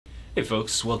Hey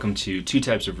folks, welcome to Two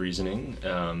Types of Reasoning.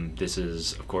 This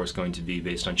is, of course, going to be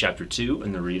based on Chapter 2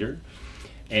 in the Reader.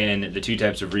 And the two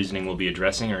types of reasoning we'll be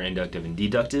addressing are inductive and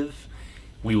deductive.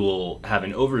 We will have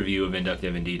an overview of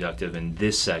inductive and deductive in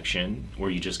this section, where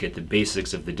you just get the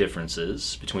basics of the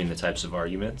differences between the types of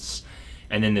arguments.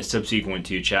 And then the subsequent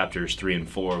two chapters, 3 and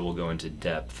 4, will go into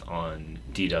depth on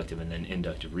deductive and then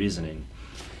inductive reasoning.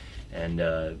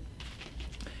 And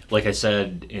like I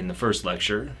said in the first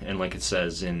lecture, and like I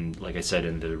said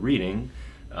in the reading,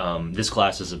 this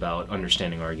class is about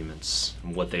understanding arguments,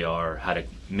 what they are, how to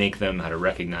make them, how to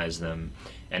recognize them,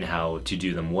 and how to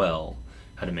do them well,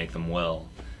 how to make them well.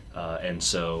 And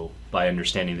so by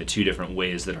understanding the two different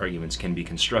ways that arguments can be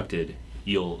constructed,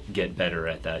 you'll get better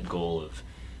at that goal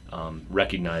of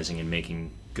recognizing and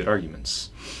making good arguments.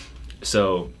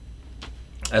 So,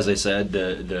 as I said,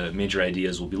 the major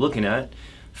ideas we'll be looking at,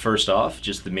 first off,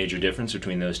 just the major difference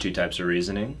between those two types of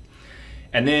reasoning.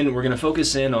 And then we're going to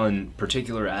focus in on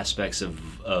particular aspects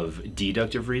of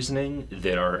deductive reasoning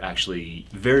that are actually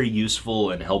very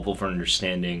useful and helpful for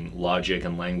understanding logic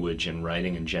and language and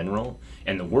writing in general,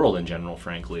 and the world in general,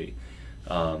 frankly.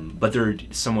 But they're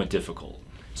somewhat difficult.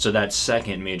 So that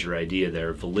second major idea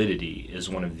there, validity, is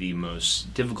one of the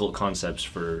most difficult concepts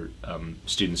for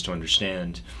students to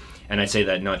understand. And I say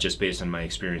that not just based on my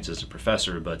experience as a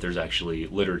professor, but there's actually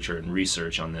literature and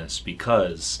research on this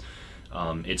because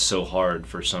it's so hard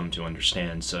for some to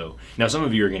understand. So now some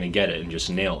of you are going to get it and just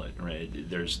nail it, right?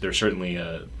 There's certainly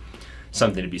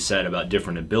something to be said about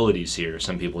different abilities here.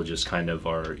 Some people just kind of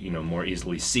are, more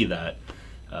easily see that.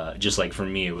 Just like for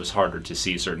me, it was harder to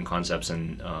see certain concepts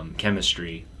in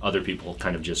chemistry. Other people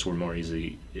kind of just were more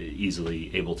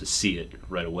easily able to see it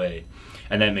right away.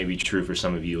 And that may be true for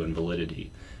some of you in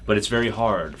validity. But it's very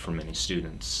hard for many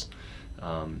students.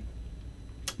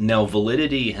 Now,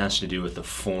 validity has to do with the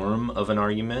form of an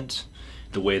argument,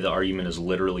 the way the argument is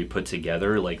literally put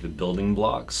together, like the building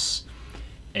blocks,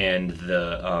 and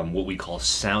the what we call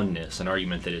soundness. An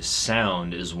argument that is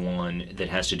sound is one that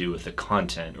has to do with the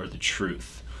content or the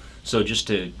truth. So just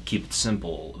to keep it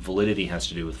simple, validity has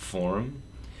to do with form,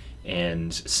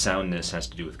 and soundness has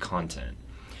to do with content.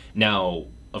 Now,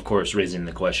 of course, raising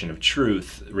the question of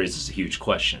truth raises a huge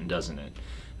question, doesn't it?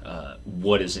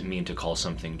 What does it mean to call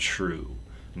something true?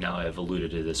 Now, I've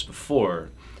alluded to this before,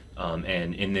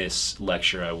 and in this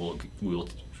lecture we will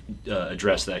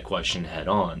address that question head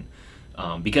on,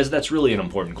 because that's really an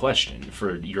important question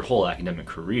for your whole academic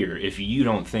career. If you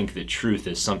don't think that truth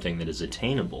is something that is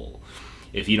attainable,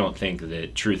 if you don't think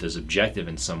that truth is objective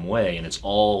in some way, and it's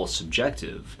all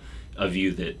subjective, a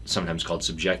view that sometimes called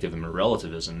subjectivism or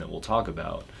relativism that we'll talk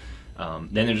about,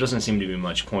 then there doesn't seem to be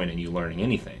much point in you learning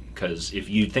anything. Because if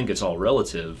you think it's all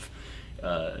relative,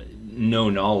 no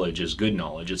knowledge is good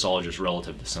knowledge. It's all just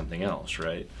relative to something else,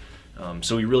 right?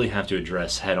 So we really have to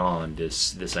address head-on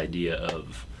this idea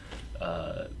of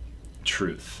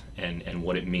truth and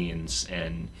what it means.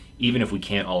 And even if we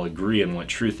can't all agree on what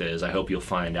truth is, I hope you'll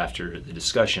find after the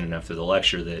discussion and after the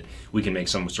lecture that we can make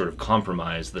some sort of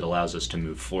compromise that allows us to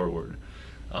move forward,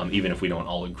 even if we don't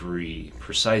all agree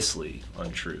precisely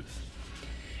on truth.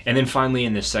 And then finally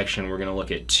in this section we're going to look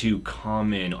at two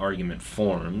common argument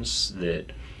forms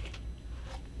that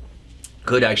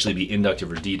could actually be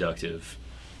inductive or deductive,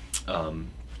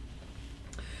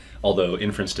 although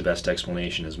inference to best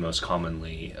explanation is most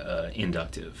commonly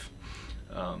inductive.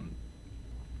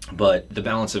 But the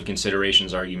balance of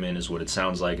considerations argument is what it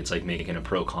sounds like. It's like making a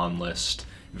pro-con list,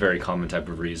 very common type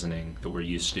of reasoning that we're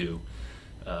used to.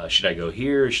 Should I go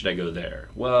here or should I go there?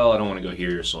 Well, I don't want to go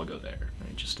here, so I'll go there.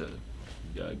 Right? Just to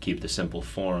keep the simple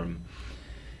form.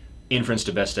 Inference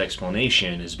to best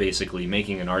explanation is basically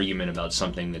making an argument about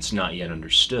something that's not yet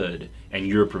understood, and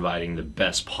you're providing the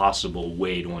best possible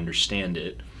way to understand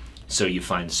it. So you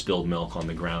find spilled milk on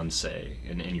the ground, say,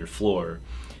 in your floor,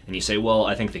 and you say, well,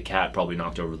 I think the cat probably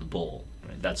knocked over the bowl.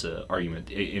 Right? That's an argument,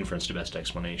 inference to best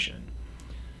explanation.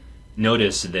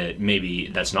 Notice that maybe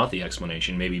that's not the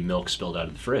explanation. Maybe milk spilled out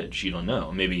of the fridge. You don't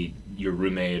know. Maybe your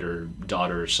roommate or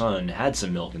daughter or son had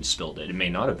some milk and spilled it. It may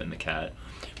not have been the cat.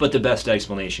 But the best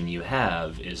explanation you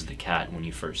have is the cat when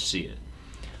you first see it.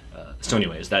 So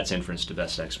anyways, that's inference to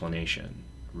best explanation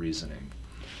reasoning.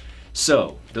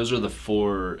 So those are the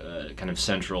four kind of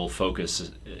central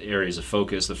areas of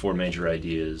focus, the four major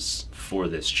ideas for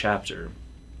this chapter.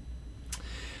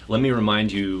 Let me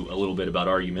remind you a little bit about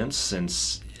arguments,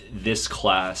 since this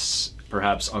class,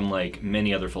 perhaps unlike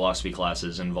many other philosophy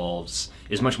classes,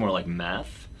 is much more like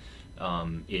math.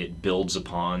 It builds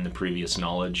upon the previous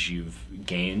knowledge you've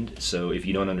gained. So if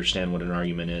you don't understand what an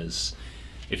argument is,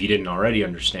 if you didn't already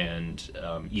understand,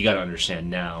 you got to understand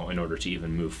now in order to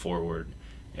even move forward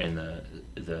in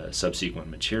the subsequent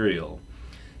material.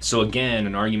 So again,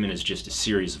 an argument is just a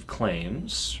series of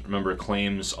claims. Remember,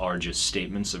 claims are just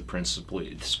statements of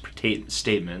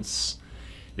statements.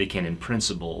 They can, in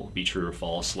principle, be true or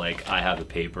false, like I have a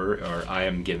paper, or I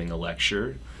am giving a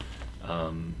lecture,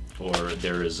 or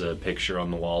there is a picture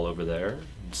on the wall over there,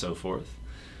 and so forth.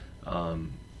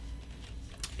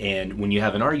 And when you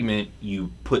have an argument,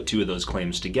 you put two of those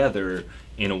claims together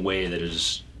in a way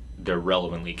that they're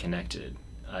relevantly connected.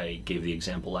 I gave the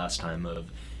example last time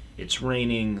of it's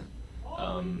raining,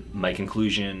 my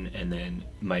conclusion, and then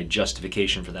my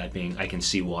justification for that being I can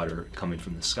see water coming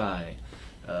from the sky.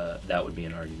 That would be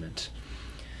an argument.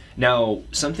 Now,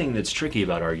 something that's tricky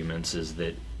about arguments is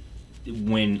that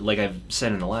when, like I've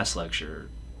said in the last lecture,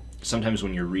 sometimes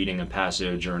when you're reading a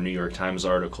passage or a New York Times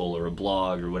article or a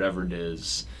blog or whatever it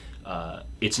is,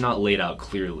 it's not laid out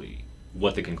clearly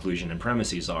what the conclusion and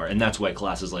premises are. And that's why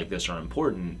classes like this are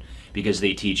important, because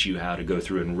they teach you how to go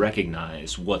through and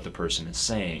recognize what the person is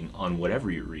saying on whatever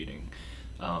you're reading.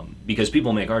 Because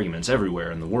people make arguments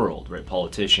everywhere in the world, right?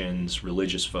 Politicians,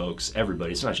 religious folks,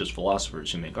 everybody. It's not just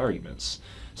philosophers who make arguments.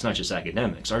 It's not just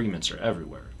academics. Arguments are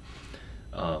everywhere.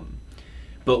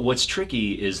 But what's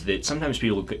tricky is that sometimes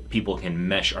people can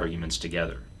mesh arguments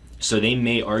together. So they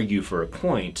may argue for a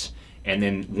point, and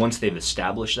then once they've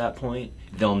established that point,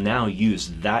 they'll now use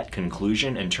that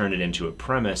conclusion and turn it into a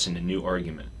premise and a new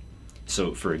argument.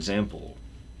 So, for example,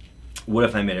 what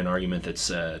if I made an argument that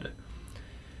said,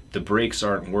 the brakes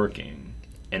aren't working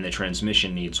and the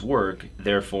transmission needs work,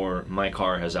 therefore my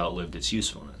car has outlived its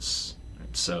usefulness.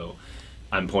 Right? So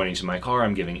I'm pointing to my car,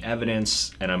 I'm giving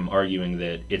evidence, and I'm arguing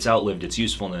that it's outlived its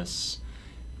usefulness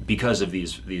because of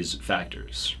these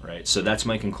factors, right? So that's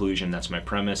my conclusion, that's my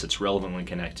premise, it's relevantly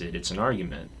connected, it's an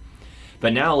argument.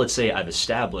 But now let's say I've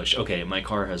established, okay, my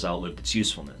car has outlived its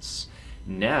usefulness.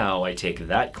 Now I take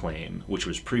that claim, which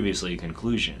was previously a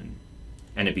conclusion,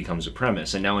 and it becomes a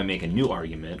premise. And now I make a new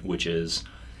argument, which is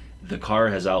the car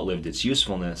has outlived its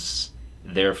usefulness,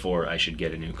 therefore I should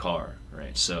get a new car,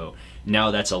 right? So now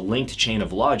that's a linked chain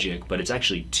of logic, but it's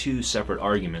actually two separate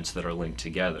arguments that are linked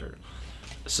together.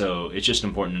 So it's just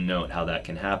important to note how that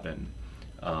can happen.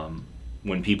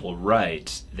 When people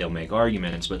write, they'll make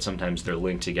arguments, but sometimes they're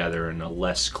linked together in a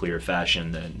less clear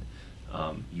fashion than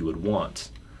you would want.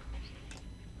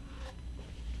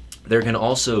 There can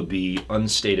also be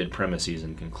unstated premises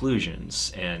and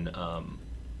conclusions, and I'm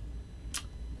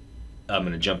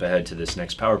going to jump ahead to this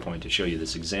next PowerPoint to show you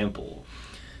this example.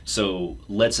 So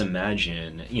let's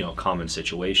imagine, a common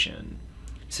situation.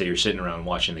 Say you're sitting around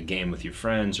watching the game with your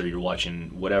friends, or you're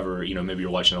watching whatever, maybe you're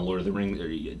watching a Lord of the Rings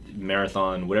or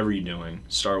marathon, whatever you're doing,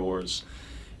 Star Wars.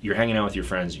 You're hanging out with your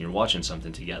friends and you're watching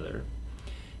something together,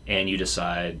 and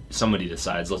somebody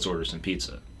decides, let's order some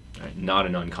pizza. Right? Not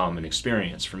an uncommon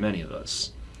experience for many of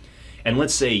us. And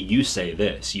let's say you say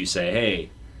this, you say,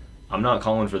 hey, I'm not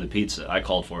calling for the pizza, I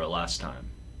called for it last time.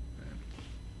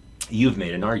 You've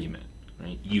made an argument,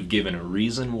 right? You've given a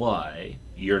reason why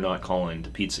you're not calling the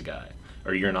pizza guy,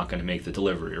 or you're not going to make the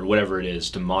delivery, or whatever it is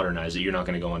to modernize it. You're not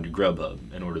going to go onto Grubhub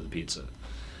and order the pizza.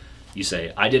 You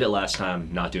say, I did it last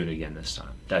time, not doing it again this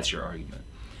time. That's your argument.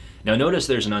 Now notice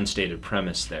there's an unstated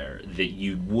premise there that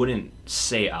you wouldn't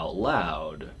say out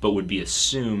loud, but would be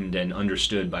assumed and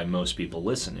understood by most people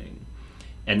listening.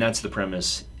 And that's the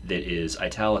premise that is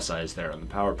italicized there on the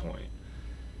PowerPoint.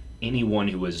 Anyone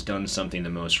who has done something the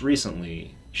most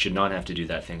recently should not have to do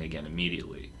that thing again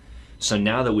immediately. So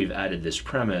now that we've added this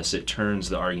premise, it turns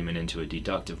the argument into a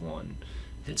deductive one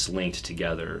that's linked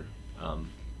together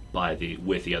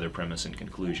with the other premise and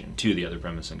conclusion, to the other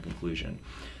premise and conclusion.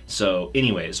 So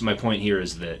anyways, my point here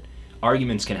is that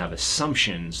arguments can have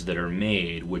assumptions that are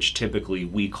made, which typically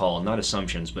we call not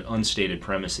assumptions, but unstated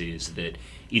premises that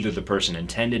either the person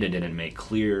intended and didn't make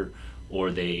clear,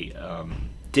 or they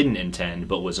didn't intend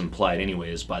but was implied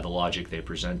anyways by the logic they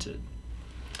presented.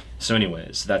 So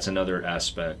anyways, that's another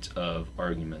aspect of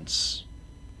arguments.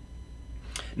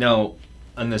 Now,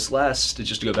 on this last,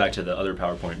 just to go back to the other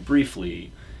PowerPoint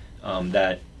briefly,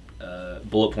 that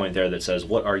bullet point there that says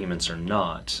what arguments are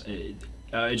not,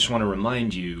 I just want to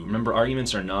remind you, remember,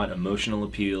 arguments are not emotional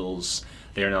appeals,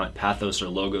 they are not pathos or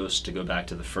logos, to go back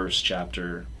to the first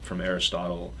chapter from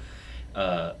Aristotle.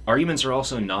 Arguments are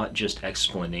also not just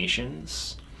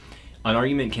explanations. An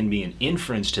argument can be an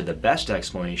inference to the best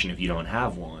explanation if you don't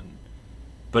have one.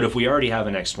 But if we already have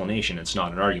an explanation, it's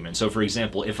not an argument. So for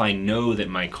example, if I know that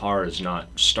my car is not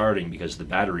starting because the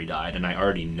battery died, and I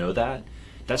already know that,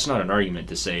 that's not an argument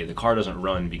to say the car doesn't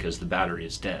run because the battery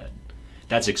is dead.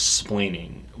 That's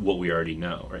explaining what we already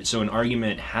know, right? So an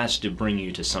argument has to bring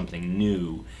you to something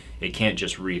new. It can't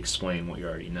just re-explain what you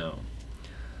already know.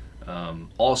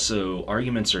 Also,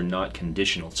 arguments are not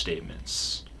conditional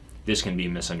statements. This can be a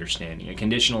misunderstanding. A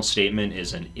conditional statement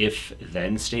is an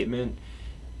if-then statement.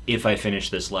 If I finish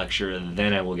this lecture,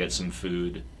 then I will get some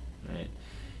food. Right?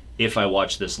 If I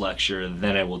watch this lecture,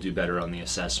 then I will do better on the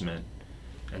assessment,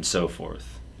 and so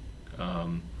forth.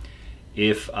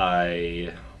 If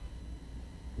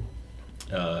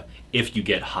you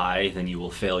get high, then you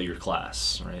will fail your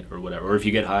class, right? Or whatever. Or if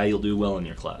you get high, you'll do well in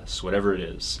your class. Whatever it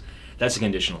is. That's a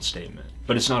conditional statement.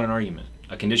 But it's not an argument.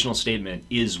 A conditional statement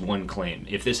is one claim.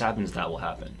 If this happens, that will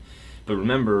happen. But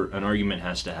remember, an argument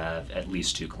has to have at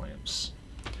least two claims.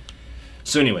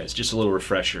 So anyways, just a little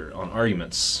refresher on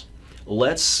arguments.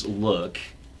 Let's look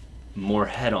more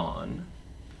head-on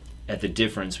at the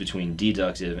difference between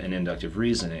deductive and inductive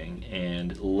reasoning,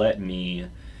 and let me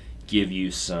give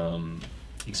you some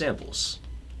examples.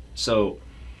 So,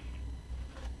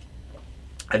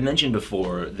 I've mentioned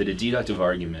before that a deductive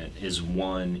argument is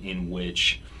one in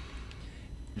which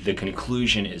the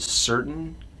conclusion is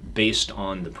certain based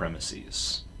on the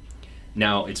premises.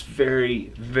 Now, it's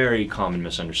very, very common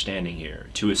misunderstanding here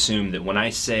to assume that when I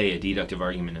say a deductive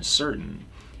argument is certain,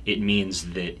 it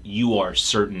means that you are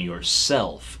certain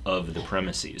yourself of the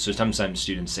premises. So sometimes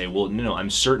students say, well, no, I'm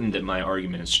certain that my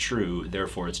argument is true,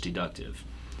 therefore it's deductive.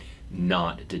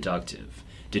 Not deductive.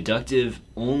 Deductive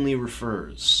only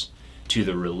refers to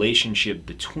the relationship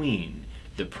between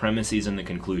the premises and the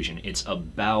conclusion. It's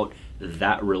about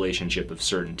that relationship of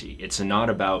certainty. It's not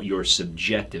about your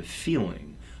subjective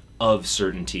feeling of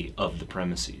certainty of the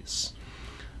premises.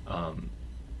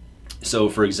 So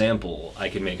for example, I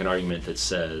can make an argument that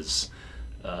says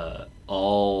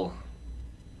all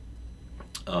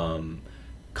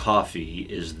coffee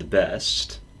is the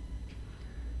best,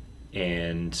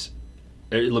 and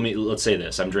let's say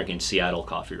this, I'm drinking Seattle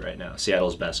coffee right now,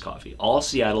 Seattle's best coffee. All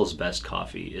Seattle's best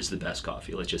coffee is the best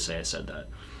coffee. Let's just say I said that.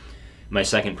 My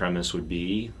second premise would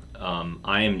be,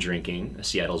 I am drinking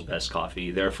Seattle's best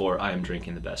coffee, therefore I am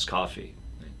drinking the best coffee.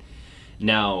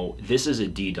 Now, this is a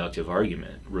deductive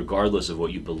argument, regardless of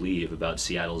what you believe about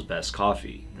Seattle's best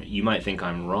coffee. You might think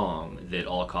I'm wrong, that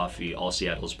all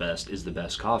Seattle's best is the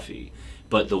best coffee,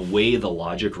 but the way the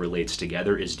logic relates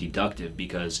together is deductive,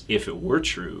 because if it were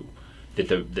true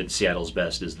that Seattle's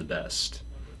best is the best,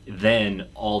 then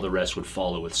all the rest would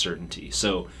follow with certainty.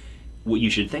 So what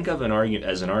you should think of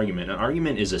as an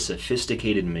argument is a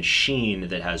sophisticated machine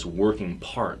that has working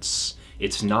parts.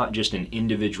 It's not just an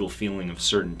individual feeling of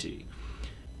certainty.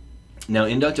 Now,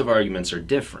 inductive arguments are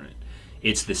different.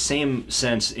 It's the same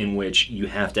sense in which you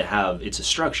have to have, it's a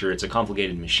structure, it's a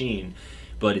complicated machine,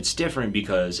 but it's different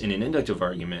because in an inductive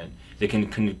argument, the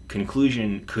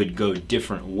conclusion could go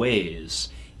different ways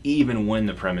even when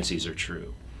the premises are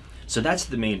true. So that's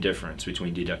the main difference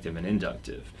between deductive and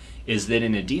inductive, is that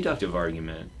in a deductive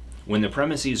argument, when the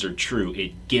premises are true,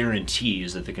 it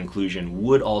guarantees that the conclusion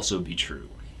would also be true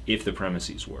if the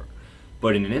premises were.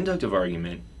 But in an inductive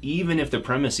argument, even if the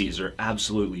premises are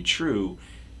absolutely true,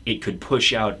 it could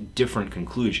push out different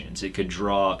conclusions. It could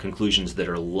draw conclusions that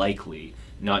are likely,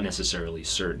 not necessarily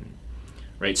certain.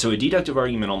 Right? So a deductive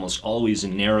argument almost always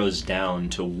narrows down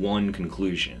to one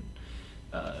conclusion.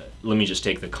 Let me just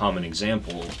take the common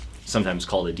example, sometimes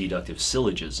called a deductive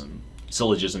syllogism.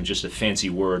 Syllogism, just a fancy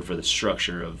word for the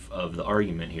structure of the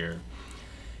argument here.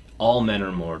 All men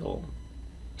are mortal.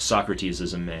 Socrates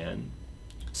is a man,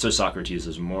 so Socrates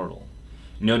is mortal.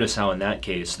 Notice how in that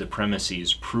case the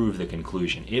premises prove the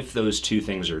conclusion. If those two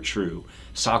things are true,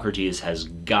 Socrates has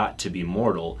got to be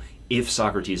mortal if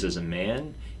Socrates is a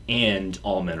man and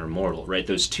all men are mortal, right?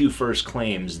 Those two first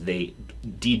claims, they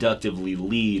deductively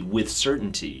lead with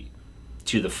certainty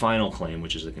to the final claim,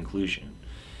 which is the conclusion.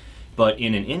 But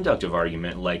in an inductive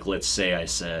argument, like let's say I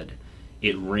said,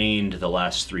 it rained the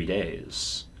last 3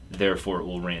 days, therefore it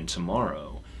will rain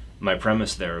tomorrow. My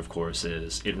premise there, of course,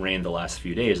 is it rained the last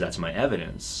few days, that's my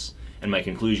evidence, and my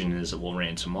conclusion is it will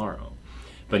rain tomorrow.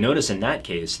 But notice in that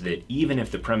case that even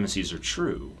if the premises are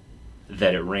true,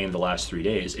 that it rained the last 3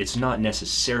 days, it's not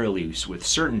necessarily with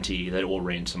certainty that it will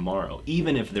rain tomorrow,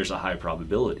 even if there's a high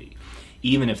probability.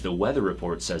 Even if the weather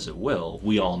report says it will,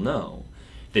 we all know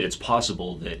that it's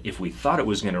possible that if we thought it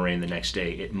was going to rain the next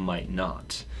day, it might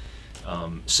not.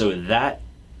 So that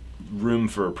room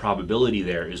for probability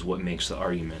there is what makes the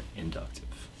argument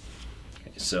inductive.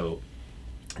 Okay, so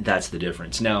that's the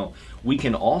difference. Now, we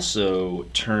can also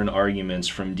turn arguments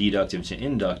from deductive to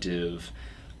inductive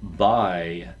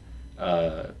by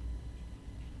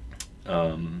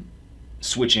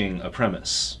switching a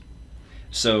premise.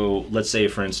 So let's say,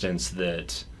 for instance,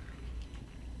 that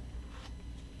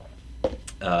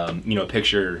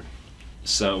picture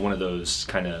one of those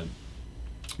kind of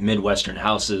Midwestern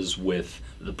houses with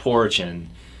the porch, and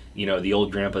the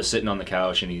old grandpa sitting on the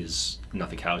couch, and he's not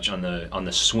the couch, on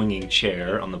the swinging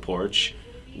chair on the porch,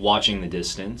 watching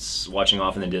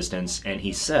off in the distance, and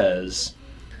he says,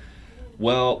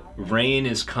 well, rain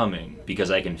is coming because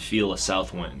I can feel a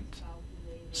south wind.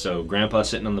 So grandpa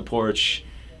sitting on the porch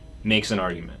makes an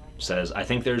argument, says, I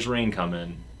think there's rain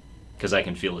coming because I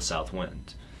can feel a south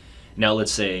wind. Now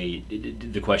let's say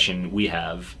the question we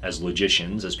have as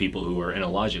logicians, as people who are in a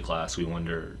logic class, we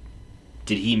wonder,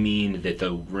 did he mean that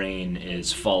the rain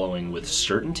is following with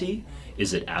certainty?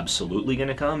 Is it absolutely going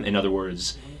to come? In other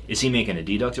words, is he making a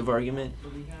deductive argument?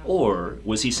 Or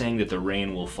was he saying that the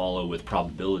rain will follow with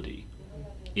probability?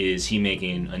 Is he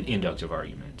making an inductive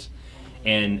argument?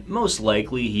 And most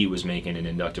likely he was making an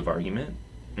inductive argument.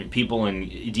 People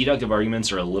in deductive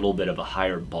arguments are a little bit of a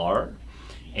higher bar,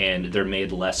 and they're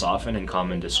made less often in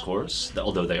common discourse,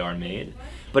 although they are made.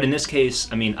 But in this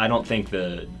case, I mean, I don't think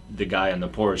the guy on the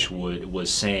porch was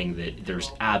saying that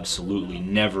there's absolutely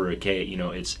never a case,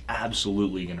 it's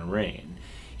absolutely going to rain.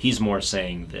 He's more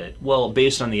saying that, well,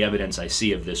 based on the evidence I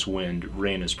see of this wind,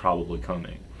 rain is probably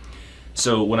coming.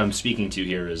 So what I'm speaking to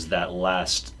here is that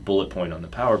last bullet point on the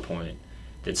PowerPoint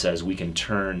that says we can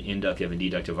turn inductive and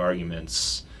deductive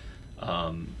arguments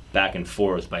back and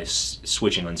forth by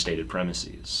switching unstated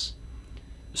premises.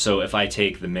 So if I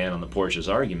take the man on the porch's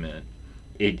argument,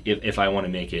 if I want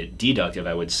to make it deductive,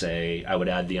 I would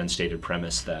add the unstated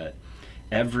premise that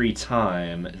every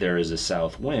time there is a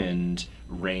south wind,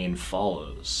 rain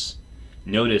follows.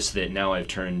 Notice that now I've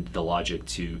turned the logic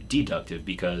to deductive,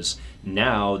 because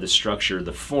now the structure,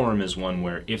 the form, is one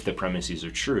where if the premises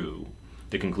are true,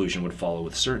 the conclusion would follow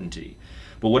with certainty.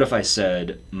 But what if I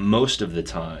said most of the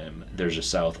time there's a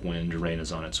south wind, rain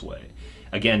is on its way?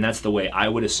 Again, that's the way I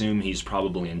would assume he's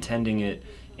probably intending it,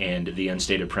 and the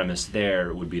unstated premise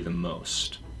there would be the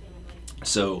most.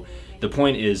 So the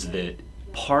point is that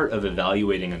part of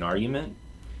evaluating an argument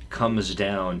comes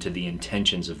down to the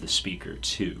intentions of the speaker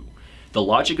too. The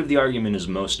logic of the argument is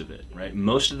most of it, right?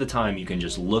 Most of the time you can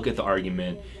just look at the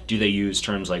argument. Do they use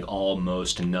terms like all,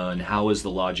 most, none? How is the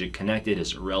logic connected?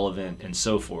 Is it relevant? And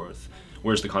so forth.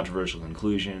 Where's the controversial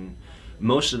conclusion?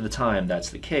 Most of the time that's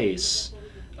the case,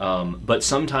 but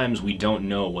sometimes we don't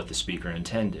know what the speaker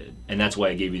intended. And that's why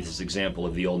I gave you this example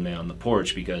of the old man on the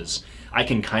porch, because I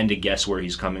can kind of guess where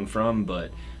he's coming from,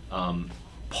 but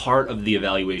part of the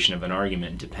evaluation of an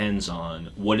argument depends on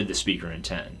what did the speaker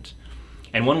intend.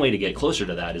 And one way to get closer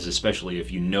to that is, especially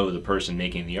if you know the person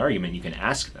making the argument, you can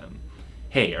ask them,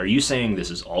 hey, are you saying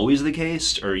this is always the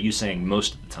case, or are you saying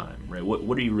most of the time, right?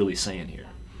 What are you really saying here?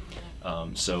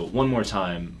 So one more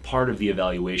time, part of the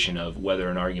evaluation of whether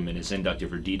an argument is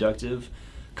inductive or deductive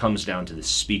comes down to the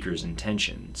speaker's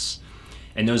intentions.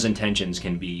 And those intentions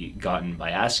can be gotten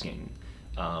by asking,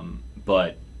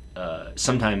 but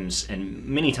sometimes, and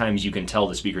many times, you can tell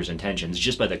the speaker's intentions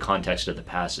just by the context of the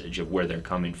passage, of where they're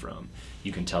coming from.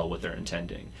 You can tell what they're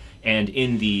intending. And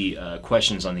in the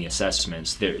questions on the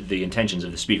assessments, the intentions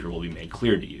of the speaker will be made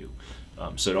clear to you.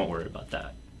 So don't worry about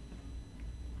that.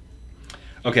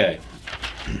 Okay.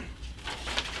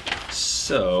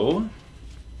 So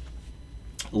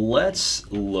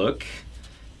let's look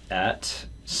at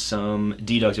some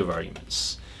deductive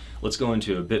arguments. Let's go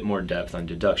into a bit more depth on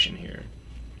deduction here.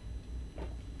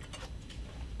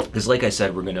 Because like I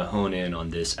said, we're going to hone in on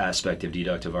this aspect of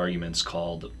deductive arguments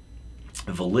called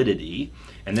validity,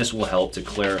 and this will help to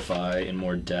clarify in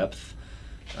more depth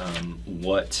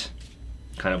what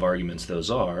kind of arguments those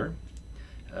are,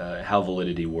 how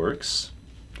validity works.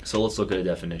 So let's look at a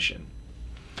definition.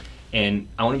 And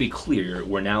I want to be clear,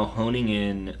 we're now homing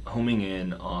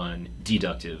in on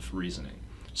deductive reasoning.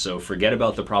 So forget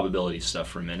about the probability stuff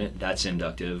for a minute, that's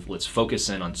inductive. Let's focus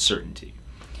in on certainty.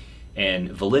 And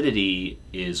validity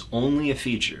is only a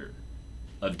feature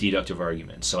of deductive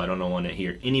arguments. So I don't want to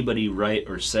hear anybody write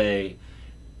or say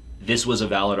this was a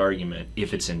valid argument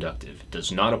if it's inductive. It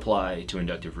does not apply to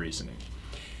inductive reasoning.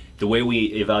 The way we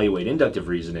evaluate inductive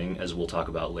reasoning, as we'll talk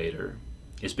about later,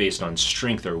 is based on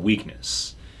strength or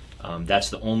weakness. That's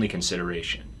the only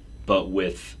consideration. But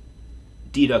with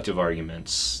deductive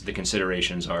arguments, the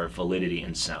considerations are validity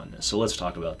and soundness. So let's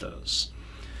talk about those.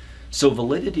 So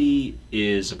validity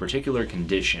is a particular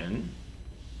condition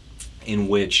in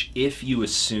which, if you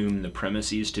assume the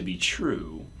premises to be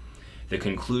true, the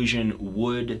conclusion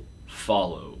would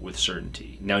follow with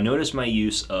certainty. Now notice my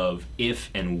use of if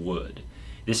and would.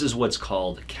 This is what's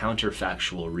called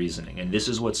counterfactual reasoning, and this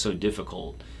is what's so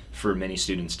difficult for many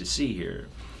students to see here,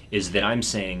 is that I'm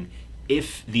saying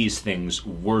if these things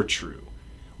were true,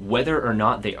 whether or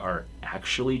not they are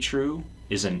actually true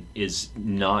is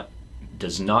not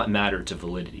does not matter to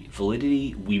validity.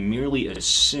 Validity, we merely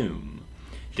assume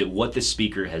that what the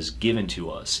speaker has given to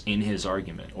us in his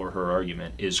argument or her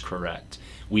argument is correct.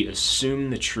 We assume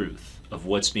the truth of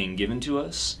what's being given to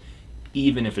us,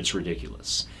 even if it's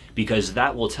ridiculous, because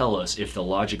that will tell us if the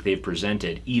logic they've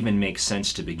presented even makes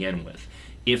sense to begin with,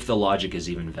 if the logic is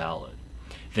even valid.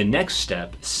 The next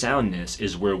step, soundness,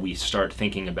 is where we start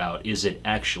thinking about, is it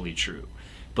actually true?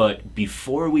 But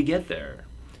before we get there,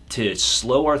 to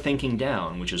slow our thinking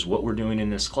down, which is what we're doing in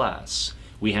this class,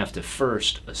 we have to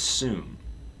first assume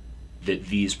that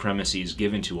these premises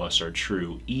given to us are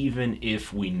true, even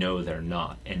if we know they're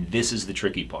not. And this is the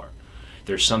tricky part.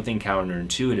 There's something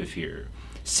counterintuitive here,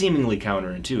 seemingly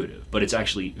counterintuitive, but it's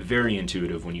actually very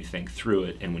intuitive when you think through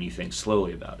it and when you think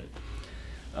slowly about it.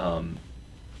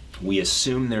 We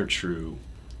assume they're true,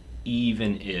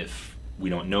 even if we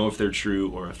don't know if they're true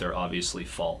or if they're obviously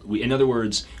false. In other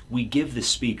words, we give the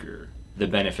speaker the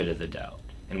benefit of the doubt,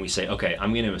 and we say, okay,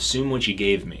 I'm going to assume what you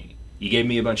gave me. You gave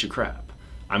me a bunch of crap.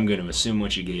 I'm going to assume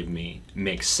what you gave me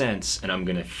makes sense, and I'm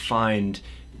going to find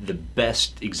the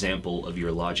best example of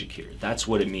your logic here. That's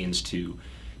what it means to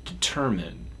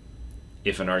determine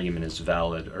if an argument is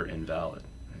valid or invalid.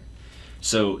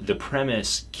 So the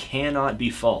premise cannot be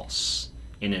false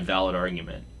in a valid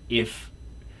argument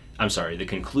the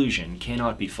conclusion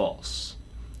cannot be false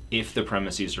if the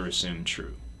premises are assumed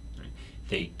true.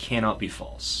 They cannot be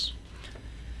false.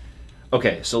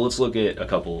 Okay, so let's look at a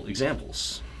couple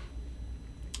examples.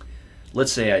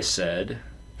 Let's say I said,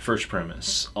 first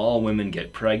premise, all women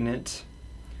get pregnant.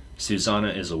 Susanna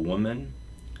is a woman,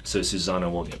 so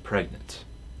Susanna will get pregnant.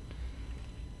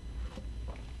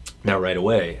 Now right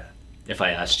away, if I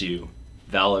asked you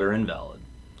valid or invalid,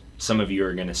 some of you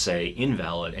are going to say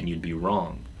invalid and you'd be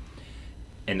wrong.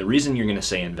 And the reason you're going to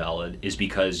say invalid is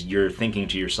because you're thinking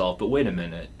to yourself, but wait a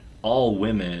minute, all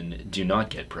women do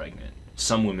not get pregnant.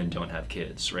 Some women don't have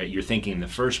kids, right? You're thinking the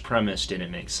first premise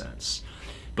didn't make sense.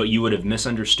 But you would have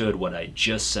misunderstood what I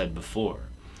just said before.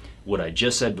 What I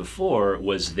just said before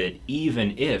was that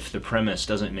even if the premise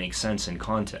doesn't make sense in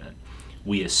content,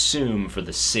 we assume for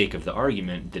the sake of the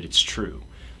argument that it's true.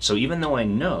 So even though I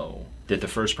know that the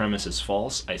first premise is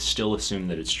false, I still assume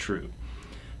that it's true.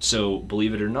 So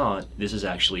believe it or not, this is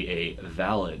actually a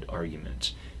valid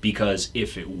argument, because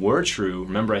if it were true,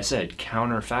 remember I said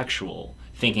counterfactual,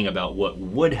 thinking about what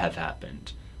would have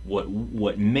happened,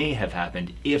 what may have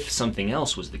happened if something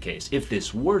else was the case. If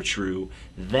this were true,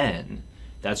 then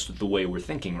that's the way we're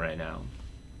thinking right now.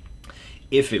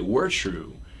 If it were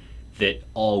true that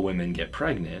all women get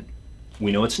pregnant,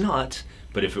 we know it's not,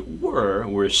 but if it were,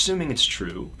 we're assuming it's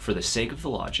true for the sake of the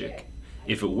logic.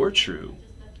 If it were true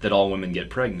that all women get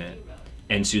pregnant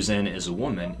and Susanna is a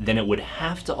woman, then it would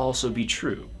have to also be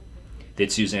true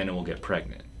that Susanna will get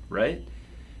pregnant, right?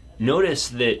 Notice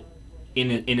that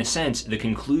in a sense, the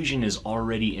conclusion is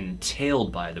already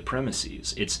entailed by the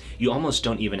premises. You almost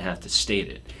don't even have to state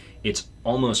it. It's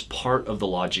almost part of the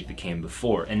logic that came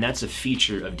before, and that's a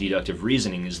feature of deductive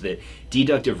reasoning, is that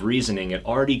deductive reasoning, it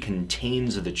already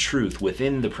contains the truth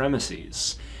within the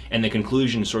premises, and the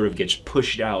conclusion sort of gets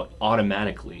pushed out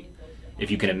automatically. If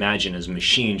you can imagine as a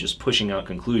machine just pushing out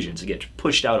conclusions, it gets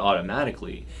pushed out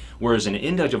automatically, whereas in an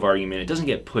inductive argument, it doesn't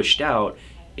get pushed out,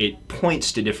 it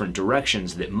points to different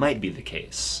directions that might be the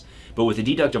case. But with a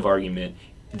deductive argument,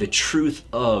 the truth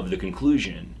of the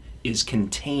conclusion is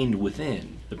contained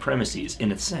within the premises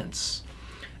in a sense.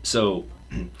 So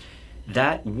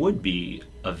that would be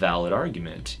a valid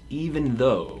argument, even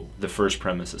though the first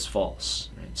premise is false.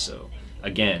 Right? So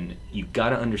again, you've got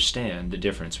to understand the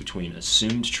difference between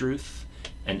assumed truth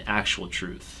and actual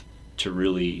truth to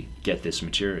really get this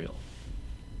material.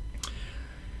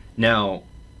 Now,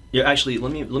 yeah, actually,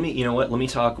 let me, you know what? Let me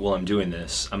talk while I'm doing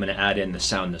this. I'm going to add in the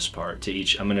soundness part to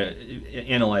each. I'm going to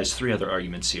analyze 3 other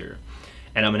arguments here,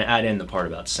 and I'm going to add in the part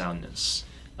about soundness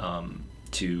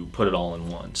to put it all in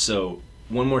one. So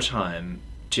one more time,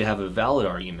 to have a valid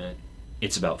argument,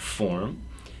 it's about form.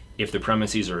 If the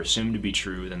premises are assumed to be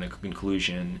true, then the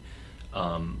conclusion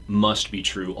must be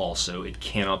true also. It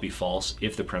cannot be false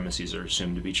if the premises are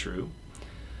assumed to be true.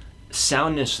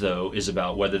 Soundness, though, is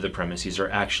about whether the premises are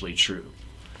actually true.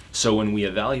 So when we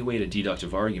evaluate a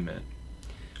deductive argument,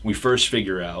 we first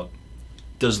figure out,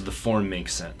 does the form make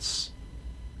sense?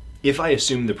 If I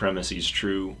assume the premise is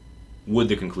true, would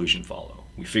the conclusion follow?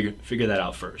 We figure that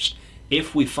out first.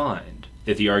 If we find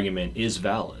that the argument is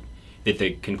valid, that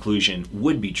the conclusion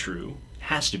would be true,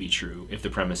 has to be true if the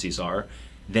premises are,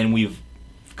 then we've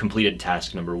completed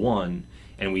task number 1,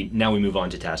 and now we move on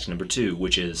to task number 2,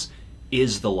 which is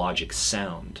the logic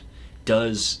sound?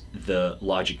 Does the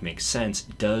logic make sense?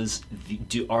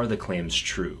 Are the claims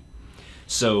true?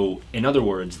 So, in other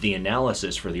words, the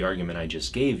analysis for the argument I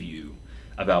just gave you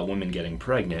about women getting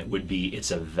pregnant would be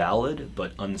it's a valid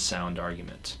but unsound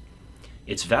argument.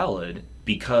 It's valid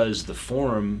because the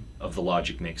form of the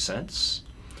logic makes sense,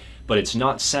 but it's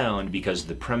not sound because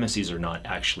the premises are not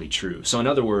actually true. So in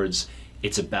other words,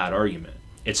 it's a bad argument.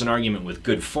 It's an argument with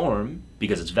good form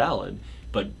because it's valid,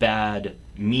 but bad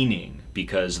meaning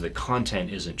because the content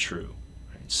isn't true.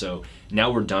 Right? So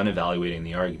now we're done evaluating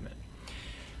the argument.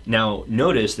 Now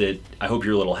notice that I hope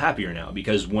you're a little happier now,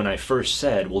 because when I first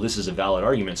said, well, this is a valid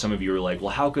argument, some of you were like, well,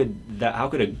 how could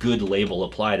a good label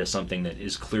apply to something that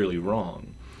is clearly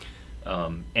wrong?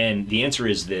 And the answer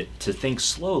is that to think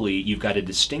slowly, you've got to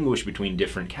distinguish between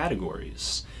different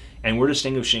categories. And we're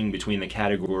distinguishing between the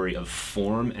category of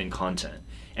form and content.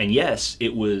 And yes,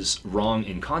 it was wrong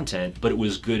in content, but it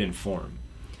was good in form.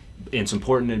 And it's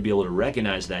important to be able to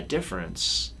recognize that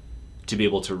difference to be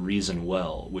able to reason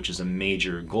well, which is a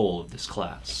major goal of this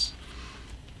class.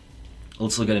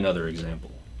 Let's look at another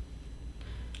example.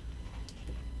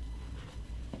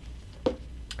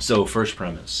 So, first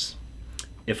premise.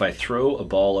 If I throw a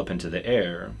ball up into the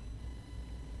air,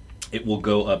 it will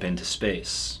go up into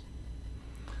space.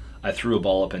 I threw a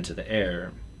ball up into the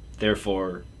air,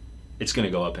 therefore it's going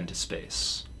to go up into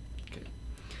space. Okay.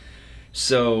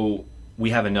 So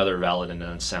we have another valid and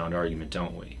unsound argument,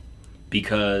 don't we?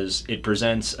 Because it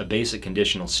presents a basic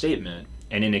conditional statement,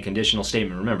 and in a conditional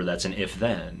statement, remember, that's an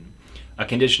if-then. A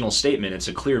conditional statement, it's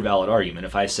a clear valid argument.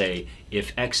 If I say,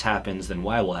 if X happens, then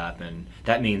Y will happen,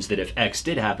 that means that if X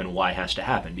did happen, Y has to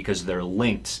happen, because they're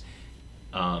linked.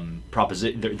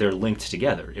 They're linked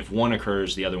together. If one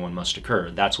occurs, the other one must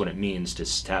occur. That's what it means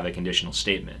to have a conditional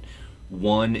statement.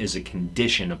 One is a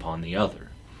condition upon the other.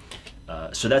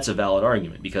 So that's a valid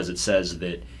argument, because it says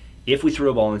that if we threw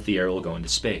a ball into the air, it will go into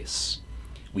space.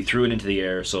 We threw it into the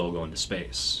air, so it will go into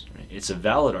space. Right? It's a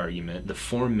valid argument. The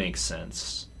form makes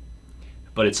sense,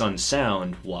 but it's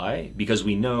unsound. Why? Because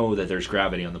we know that there's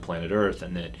gravity on the planet Earth,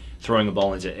 and that throwing a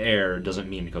ball into air doesn't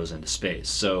mean it goes into space.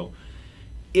 So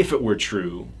if it were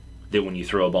true that when you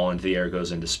throw a ball into the air it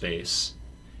goes into space,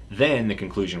 then the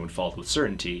conclusion would fall with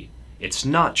certainty. It's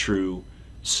not true,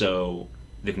 so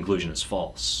the conclusion is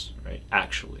false, right?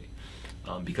 Actually,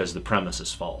 because the premise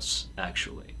is false,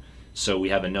 actually. So we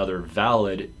have another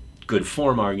valid, good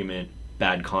form argument,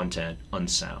 bad content,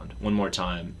 unsound. One more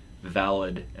time,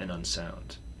 valid and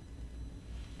unsound.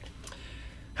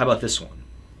 How about this one?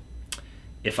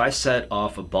 If I set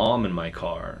off a bomb in my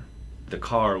car, the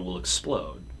car will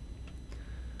explode.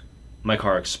 My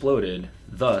car exploded,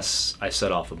 thus I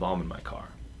set off a bomb in my car.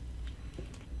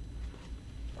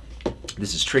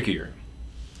 This is trickier,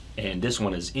 and this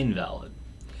one is invalid.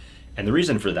 And the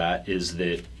reason for that is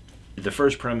that the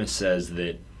first premise says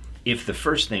that if the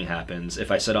first thing happens, if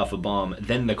I set off a bomb,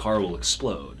 then the car will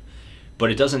explode.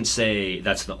 But it doesn't say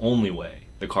that's the only way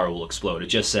the car will explode. It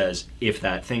just says if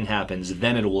that thing happens,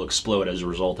 then it will explode as a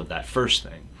result of that first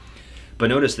thing. But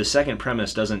notice the second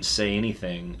premise doesn't say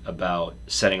anything about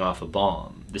setting off a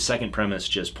bomb. The second premise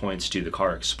just points to the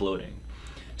car exploding.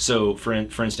 So for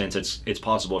instance, it's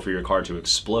possible for your car to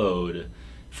explode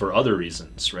for other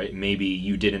reasons, right? Maybe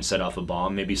you didn't set off a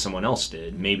bomb, maybe someone else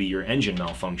did. Maybe your engine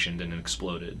malfunctioned and it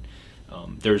exploded.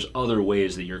 There's other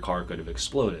ways that your car could have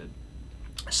exploded.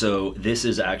 So this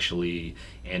is actually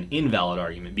an invalid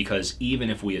argument, because even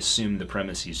if we assume the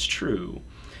premise is true,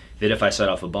 that if I set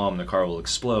off a bomb, the car will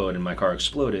explode, and my car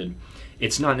exploded,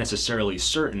 it's not necessarily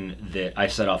certain that I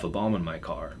set off a bomb in my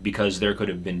car, because there could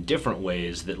have been different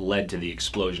ways that led to the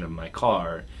explosion of my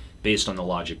car based on the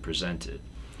logic presented.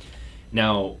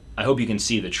 Now, I hope you can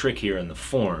see the trick here in the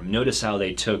form. Notice how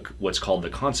they took what's called the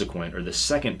consequent, or the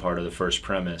second part of the first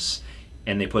premise,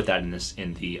 and they put that the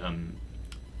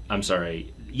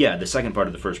second part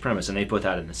of the first premise, and they put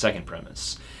that in the second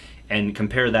premise. And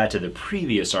compare that to the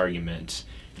previous argument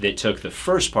that took the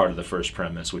first part of the first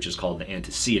premise, which is called the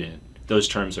antecedent. Those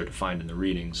terms are defined in the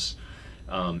readings,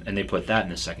 and they put that in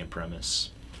the second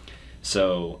premise.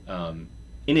 So,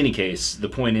 in any case, the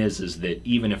point is that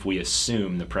even if we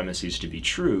assume the premises to be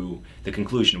true, the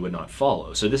conclusion would not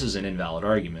follow. So this is an invalid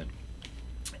argument.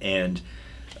 And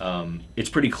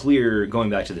it's pretty clear, going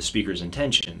back to the speaker's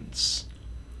intentions,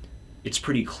 it's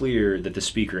pretty clear that the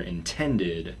speaker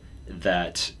intended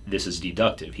that this is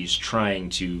deductive. He's trying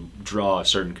to draw a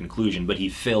certain conclusion, but he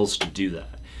fails to do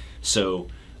that. So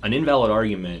an invalid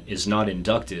argument is not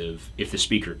inductive if the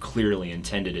speaker clearly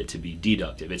intended it to be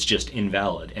deductive. It's just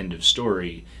invalid, end of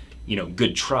story. You know,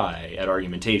 good try at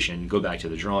argumentation, go back to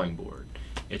the drawing board.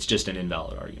 It's just an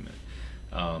invalid argument.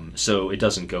 So it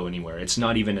doesn't go anywhere. It's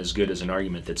not even as good as an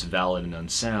argument that's valid and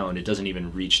unsound. It doesn't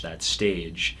even reach that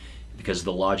stage. because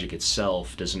the logic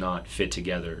itself does not fit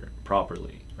together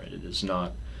properly, right? It is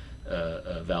not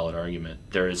a valid argument.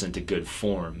 There isn't a good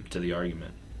form to the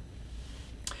argument.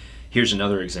 Here's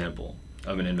another example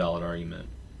of an invalid argument.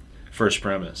 First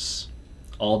premise: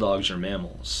 all dogs are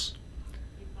mammals.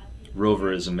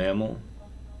 Rover is a mammal.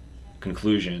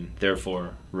 Conclusion: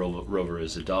 therefore, Rover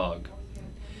is a dog.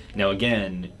 Now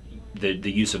again,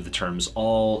 the use of the terms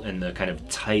all and the kind of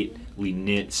tightly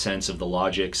knit sense of the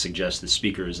logic suggests the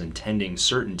speaker is intending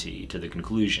certainty to the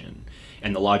conclusion,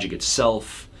 and the logic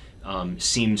itself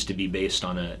seems to be based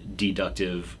on a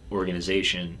deductive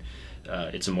organization.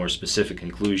 It's a more specific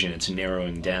conclusion. It's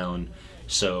narrowing down,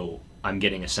 so I'm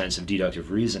getting a sense of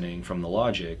deductive reasoning from the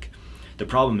logic. The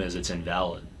problem is it's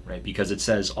invalid, right? Because it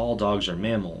says all dogs are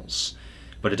mammals,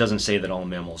 but it doesn't say that all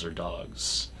mammals are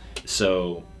dogs.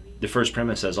 So the first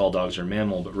premise says all dogs are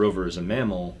mammal, but Rover is a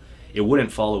mammal. It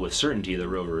wouldn't follow with certainty that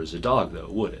Rover is a dog, though,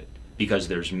 would it? Because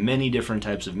there's many different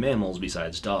types of mammals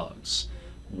besides dogs.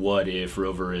 What if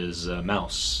Rover is a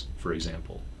mouse, for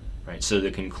example, right? So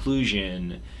the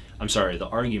the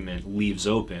argument leaves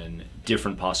open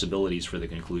different possibilities for the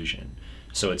conclusion.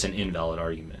 So it's an invalid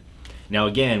argument. Now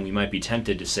again, we might be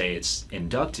tempted to say it's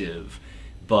inductive,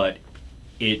 but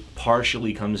it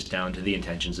partially comes down to the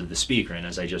intentions of the speaker. And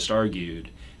as I just argued,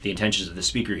 the intentions of the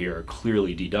speaker here are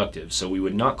clearly deductive. So we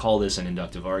would not call this an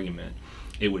inductive argument.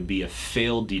 It would be a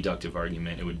failed deductive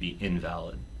argument. It would be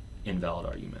invalid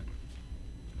argument.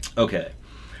 Okay.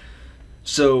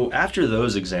 So after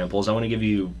those examples, I want to give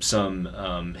you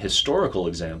some historical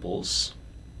examples,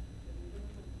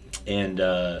 and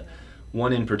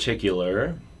one in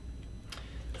particular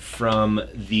from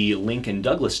the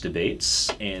Lincoln-Douglas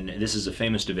debates, and this is a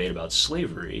famous debate about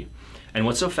slavery. And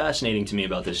what's so fascinating to me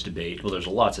about this debate, well, there's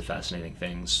lots of fascinating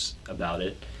things about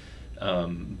it,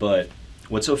 but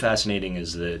what's so fascinating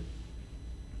is that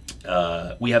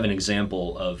we have an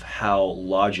example of how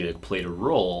logic played a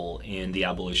role in the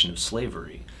abolition of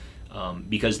slavery,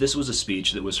 because this was a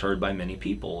speech that was heard by many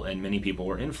people, and many people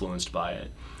were influenced by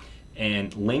it.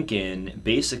 And Lincoln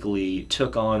basically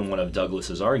took on one of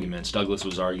Douglas's arguments. Douglas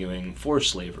was arguing for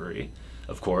slavery,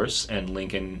 of course, and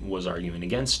Lincoln was arguing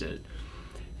against it.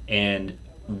 And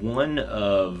one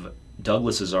of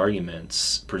Douglas's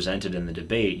arguments presented in the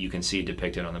debate, you can see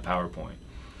depicted on the PowerPoint.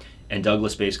 And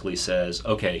Douglas basically says,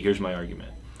 okay, here's my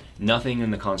argument. Nothing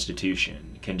in the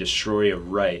Constitution can destroy a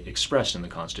right expressed in the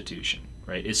Constitution,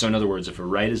 right? So in other words, if a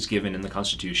right is given in the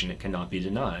Constitution, it cannot be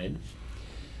denied.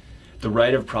 The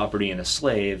right of property in a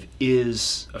slave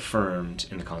is affirmed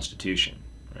in the Constitution,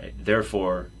 right?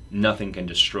 Therefore, nothing can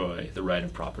destroy the right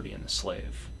of property in a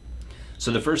slave. So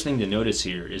the first thing to notice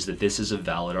here is that this is a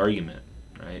valid argument,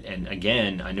 right? And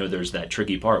again, I know there's that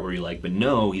tricky part where you're like, but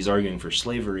no, he's arguing for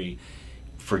slavery.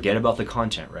 Forget about the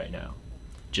content right now.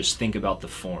 Just think about the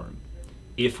form.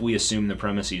 If we assume the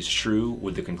premise is true,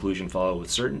 would the conclusion follow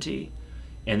with certainty?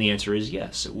 And the answer is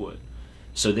yes, it would.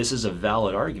 So this is a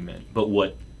valid argument. But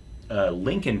what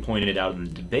Lincoln pointed out in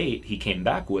the debate, he came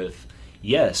back with,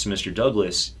 yes, Mr.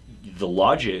 Douglas, the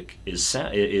logic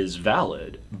is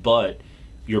valid, but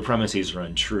your premises are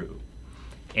untrue.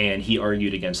 And he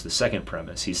argued against the second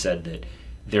premise. He said that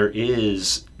there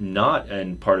is not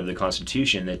a part of the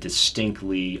Constitution that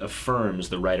distinctly affirms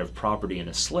the right of property in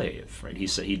a slave, right?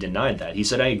 He denied that. He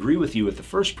said, I agree with you with the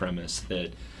first premise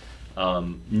that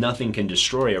nothing can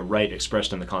destroy a right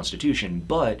expressed in the Constitution,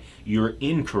 but you're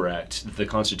incorrect. The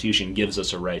Constitution gives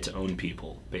us a right to own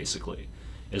people, basically,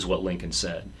 is what Lincoln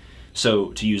said.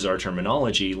 So to use our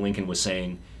terminology, Lincoln was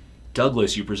saying,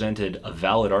 Douglas, you presented a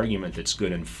valid argument that's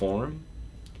good in form,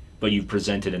 but you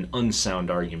presented an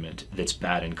unsound argument that's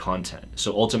bad in content.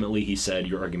 So ultimately, he said,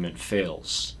 your argument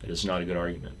fails. It is not a good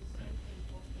argument.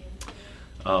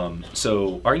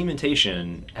 So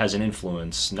argumentation has an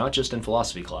influence, not just in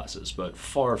philosophy classes, but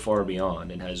far, far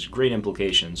beyond, and has great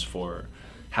implications for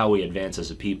how we advance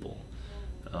as a people.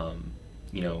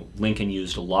 Lincoln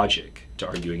used logic to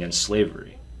argue against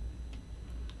slavery.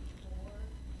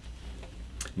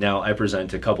 Now, I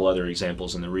present a couple other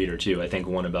examples in the reader, too. I think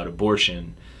one about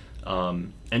abortion.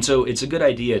 And so it's a good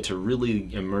idea to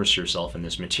really immerse yourself in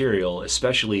this material,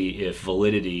 especially if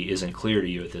validity isn't clear to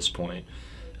you at this point.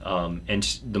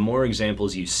 And the more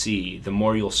examples you see, the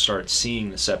more you'll start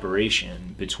seeing the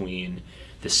separation between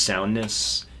the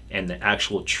soundness and the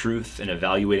actual truth and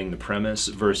evaluating the premise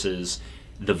versus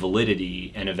the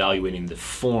validity and evaluating the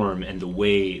form and the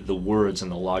way the words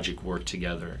and the logic work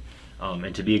together.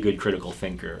 And to be a good critical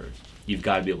thinker, you've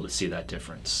got to be able to see that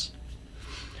difference.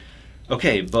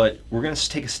 Okay, but we're going to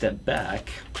take a step back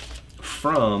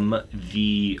from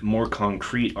the more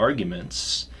concrete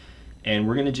arguments, and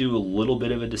we're going to do a little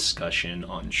bit of a discussion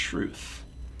on truth.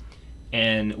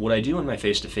 And what I do in my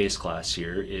face-to-face class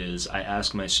here is I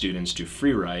ask my students to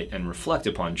free write and reflect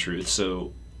upon truth.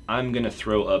 So I'm going to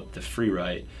throw up the free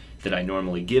write that I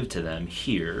normally give to them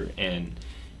here, and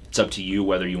it's up to you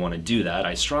whether you want to do that.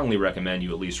 I strongly recommend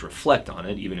you at least reflect on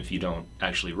it, even if you don't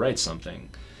actually write something.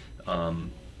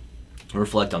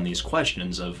 Reflect on these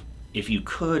questions of, if you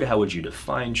could, how would you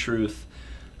define truth?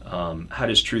 How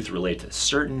does truth relate to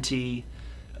certainty?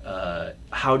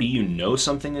 How do you know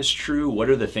something is true? What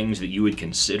are the things that you would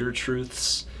consider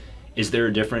truths? Is there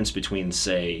a difference between,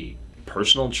 say,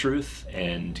 personal truth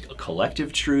and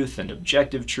collective truth and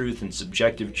objective truth and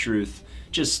subjective truth?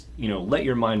 Just, let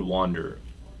your mind wander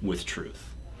with truth.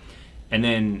 And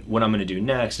then what I'm going to do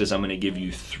next is I'm going to give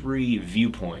you 3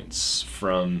 viewpoints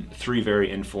from 3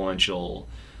 very influential,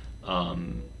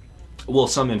 some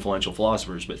influential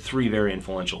philosophers, but 3 very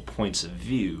influential points of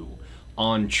view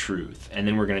on truth. And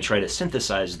then we're going to try to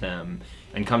synthesize them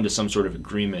and come to some sort of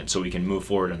agreement so we can move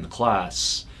forward in the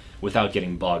class without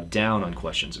getting bogged down on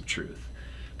questions of truth.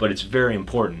 But it's very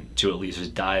important to at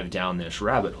least dive down this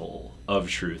rabbit hole of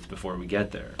truth before we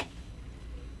get there.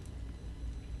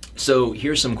 So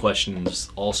here's some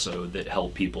questions also that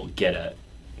help people get at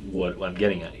what I'm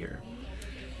getting at here.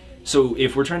 So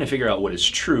if we're trying to figure out what is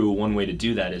true, one way to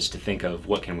do that is to think of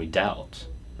what can we doubt,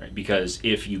 right? Because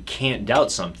if you can't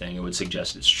doubt something, it would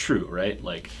suggest it's true, right?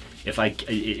 Like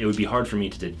it would be hard for me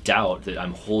to doubt that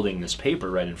I'm holding this paper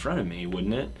right in front of me,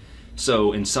 wouldn't it?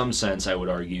 So in some sense, I would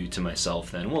argue to myself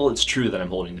then, well, it's true that I'm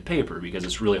holding the paper because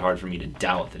it's really hard for me to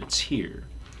doubt that it's here.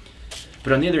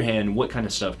 But on the other hand, what kind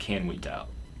of stuff can we doubt?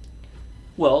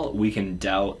 Well, we can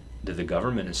doubt that the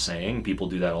government is saying. People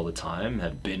do that all the time,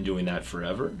 have been doing that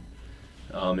forever.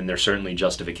 And there's certainly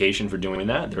justification for doing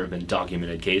that. There have been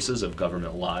documented cases of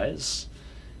government lies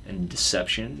and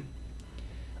deception.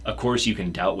 Of course, you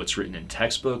can doubt what's written in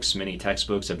textbooks. Many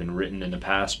textbooks have been written in the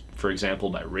past, for example,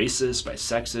 by racists, by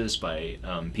sexists, by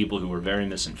people who were very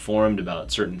misinformed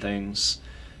about certain things.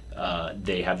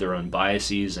 They have their own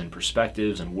biases and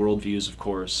perspectives and worldviews, of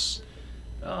course.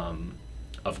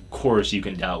 Of course, you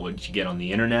can doubt what you get on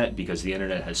the internet, because the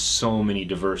internet has so many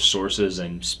diverse sources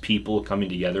and people coming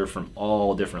together from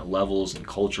all different levels and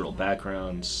cultural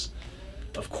backgrounds.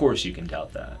 Of course, you can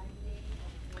doubt that.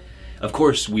 Of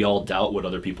course, we all doubt what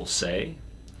other people say.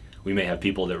 We may have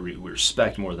people that we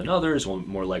respect more than others, we're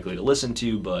more likely to listen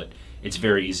to, but it's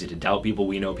very easy to doubt people.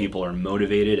 We know people are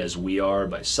motivated, as we are,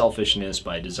 by selfishness,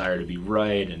 by a desire to be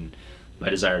right, and by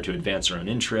desire to advance our own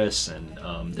interests, and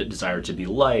the desire to be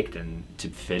liked and to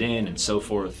fit in and so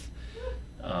forth.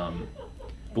 But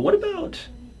what about,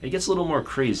 it gets a little more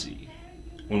crazy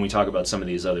when we talk about some of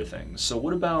these other things. So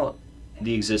what about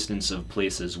the existence of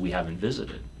places we haven't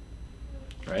visited,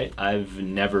 right? I've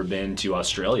never been to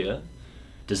Australia.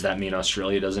 Does that mean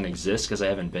Australia doesn't exist because I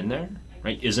haven't been there,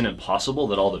 right? Isn't it possible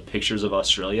that all the pictures of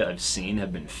Australia I've seen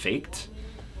have been faked?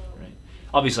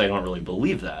 Obviously, I don't really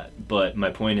believe that, but my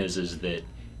point is that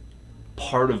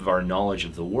part of our knowledge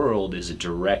of the world is a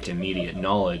direct, immediate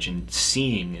knowledge, and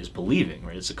seeing is believing,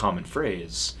 right? It's a common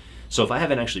phrase. So if I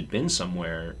haven't actually been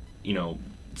somewhere,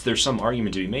 there's some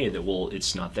argument to be made that, well,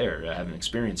 it's not there, I haven't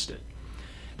experienced it.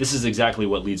 This is exactly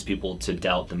what leads people to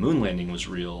doubt the moon landing was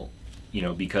real,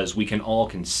 because we can all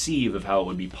conceive of how it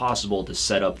would be possible to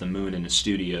set up the moon in a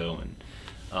studio.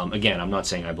 And again, I'm not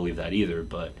saying I believe that either,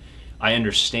 but I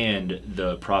understand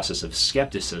the process of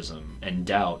skepticism and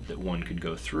doubt that one could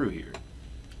go through here.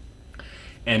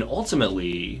 And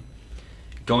ultimately,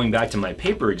 going back to my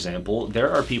paper example,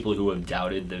 there are people who have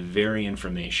doubted the very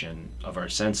information of our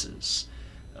senses.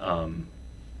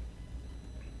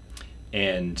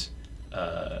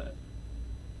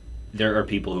 There are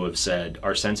people who have said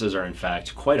our senses are in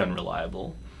fact quite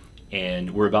unreliable,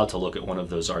 and we're about to look at one of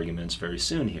those arguments very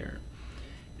soon here.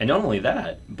 And not only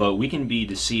that, but we can be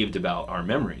deceived about our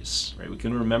memories, right? We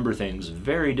can remember things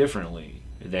very differently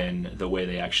than the way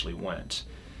they actually went.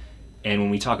 And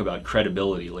when we talk about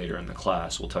credibility later in the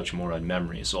class, we'll touch more on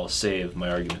memory, so I'll save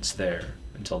my arguments there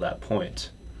until that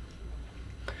point.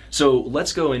 So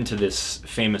let's go into this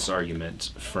famous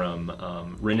argument from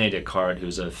René Descartes,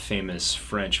 who's a famous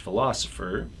French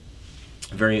philosopher,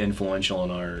 very influential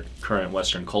in our current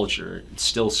Western culture,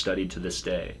 still studied to this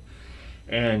day.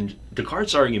 And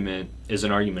Descartes' argument is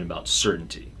an argument about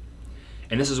certainty.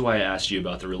 And this is why I asked you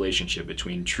about the relationship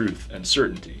between truth and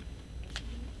certainty.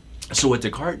 So what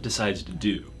Descartes decides to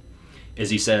do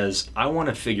is he says, I want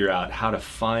to figure out how to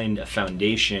find a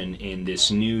foundation in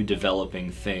this new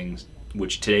developing thing,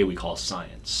 which today we call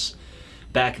science.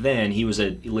 Back then, he was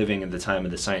living at the time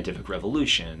of the scientific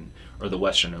revolution, or the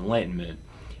Western Enlightenment,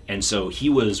 and so he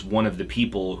was one of the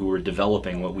people who were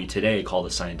developing what we today call the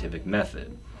scientific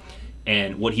method.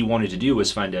 And what he wanted to do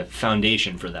was find a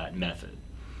foundation for that method.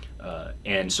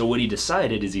 And so what he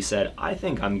decided is he said, I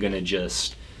think I'm going to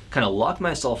just kind of lock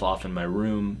myself off in my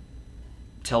room,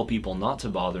 tell people not to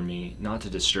bother me, not to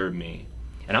disturb me,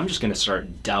 and I'm just going to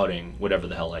start doubting whatever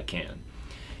the hell I can.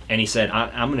 And he said,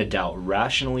 I'm going to doubt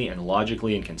rationally and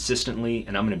logically and consistently,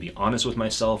 and I'm going to be honest with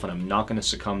myself, and I'm not going to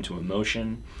succumb to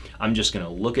emotion. I'm just going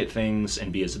to look at things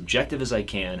and be as objective as I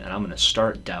can, and I'm going to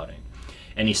start doubting.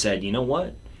 And he said, you know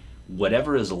what?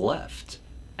 Whatever is left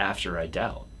after I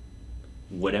doubt,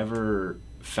 whatever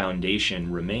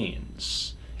foundation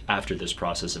remains after this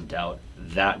process of doubt,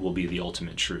 that will be the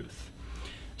ultimate truth.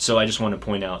 So I just want to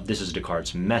point out this is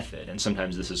Descartes' method, and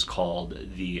sometimes this is called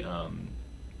the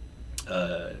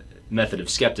method of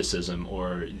skepticism,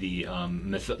 or the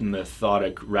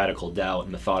methodic radical doubt,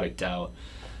 methodic doubt.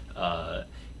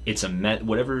 It's a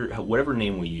whatever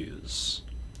name we use.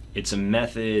 It's a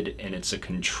method, and it's a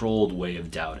controlled way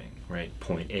of doubting. Right,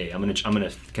 point A. I'm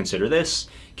gonna consider this.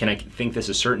 Can I think this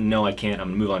is certain? No, I can't. I'm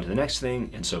gonna move on to the next thing,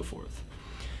 and so forth.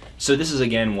 So this is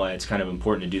again why it's kind of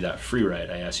important to do that free write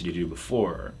I asked you to do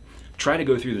before. Try to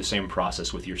go through the same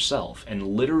process with yourself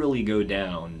and literally go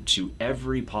down to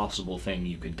every possible thing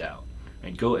you could doubt.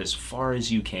 And go as far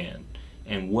as you can.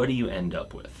 And what do you end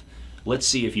up with? Let's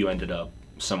see if you ended up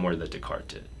somewhere that Descartes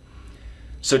did.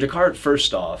 So Descartes,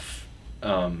 first off,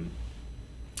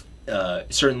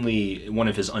 certainly one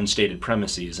of his unstated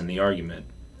premises in the argument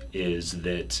is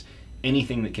that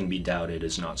anything that can be doubted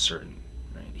is not certain.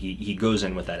 Right? He goes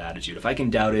in with that attitude. If I can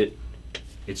doubt it,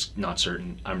 it's not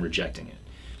certain, I'm rejecting it.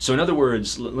 So in other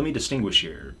words, let me distinguish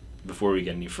here before we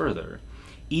get any further.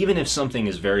 Even if something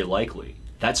is very likely,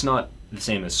 that's not the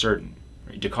same as certain.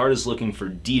 Right? Descartes is looking for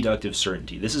deductive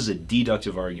certainty. This is a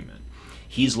deductive argument.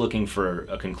 He's looking for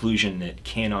a conclusion that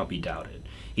cannot be doubted.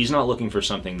 He's not looking for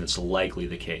something that's likely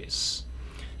the case.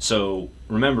 So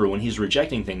remember, when he's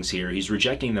rejecting things here, he's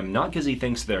rejecting them not because he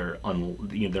thinks they're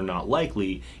not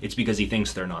likely, it's because he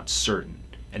thinks they're not certain.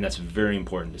 And that's a very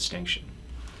important distinction.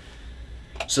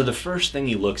 So the first thing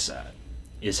he looks at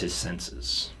is his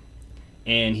senses.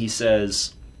 And he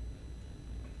says,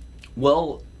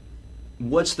 well,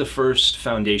 what's the first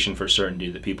foundation for certainty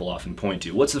that people often point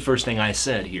to? What's the first thing I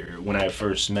said here when I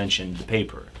first mentioned the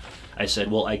paper? I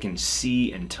said, well, I can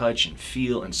see and touch and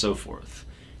feel and so forth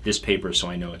this paper, so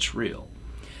I know it's real.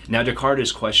 Now Descartes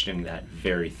is questioning that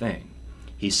very thing.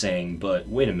 He's saying, but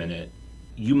wait a minute,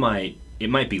 it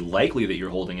might be likely that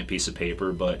you're holding a piece of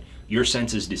paper, but your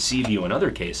senses deceive you in other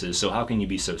cases, so how can you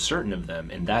be so certain of them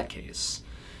in that case?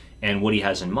 And what he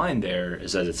has in mind there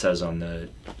is, as it says on the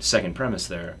second premise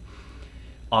there,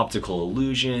 optical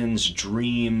illusions,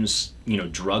 dreams,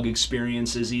 drug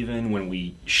experiences even, when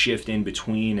we shift in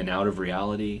between and out of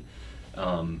reality.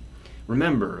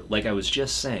 Remember, like I was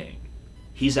just saying,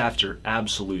 he's after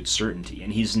absolute certainty,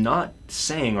 and he's not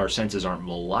saying our senses aren't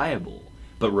reliable,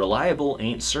 but reliable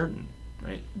ain't certain,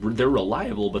 right? They're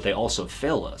reliable, but they also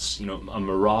fail us. A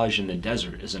mirage in the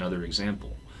desert is another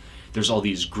example. There's all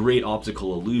these great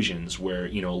optical illusions where,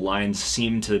 lines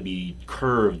seem to be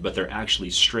curved, but they're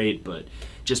actually straight, but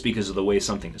just because of the way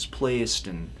something is placed,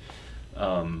 and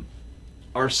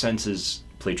our senses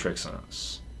play tricks on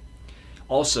us.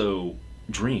 Also,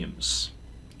 dreams.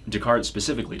 Descartes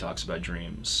specifically talks about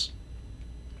dreams.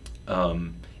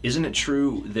 Isn't it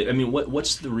true that,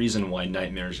 what's the reason why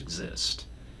nightmares exist?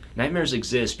 Nightmares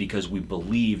exist because we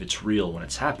believe it's real when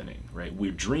it's happening, right?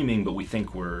 We're dreaming, but we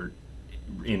think we're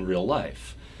in real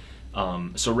life.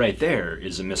 So right there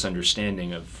is a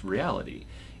misunderstanding of reality.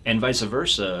 And vice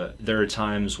versa, there are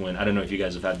times when, I don't know if you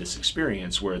guys have had this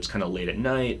experience, where it's kind of late at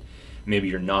night, maybe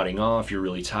you're nodding off, you're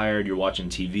really tired, you're watching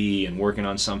TV and working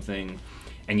on something,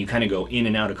 and you kind of go in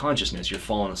and out of consciousness, you're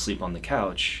falling asleep on the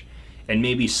couch, and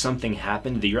maybe something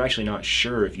happened that you're actually not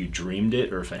sure if you dreamed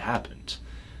it or if it happened.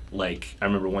 Like, I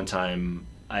remember one time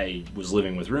I was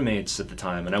living with roommates at the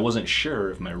time, and I wasn't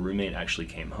sure if my roommate actually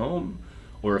came home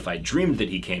or if I dreamed that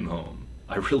he came home.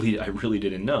 I really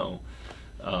didn't know.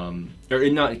 Or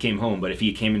not came home, but if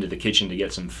he came into the kitchen to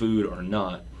get some food or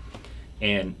not.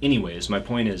 And anyways, my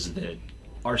point is that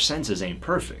our senses ain't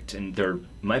perfect, and they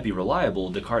might be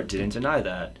reliable. Descartes didn't deny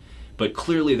that, but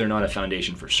clearly they're not a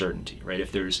foundation for certainty, right?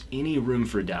 If there's any room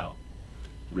for doubt,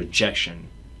 rejection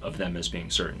of them as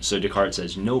being certain. So Descartes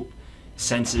says, nope,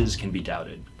 senses can be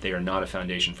doubted. They are not a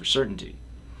foundation for certainty.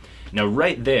 Now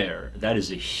right there, that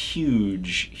is a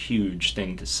huge, huge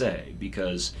thing to say,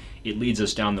 because it leads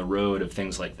us down the road of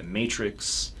things like the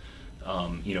Matrix,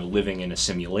 living in a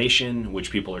simulation,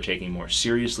 which people are taking more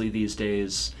seriously these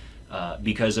days.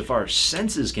 Because if our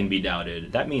senses can be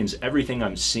doubted, that means everything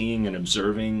I'm seeing and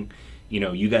observing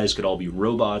you guys could all be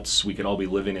robots, we could all be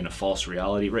living in a false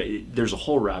reality, right? There's a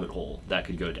whole rabbit hole that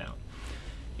could go down.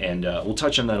 And we'll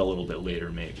touch on that a little bit later,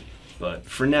 maybe. But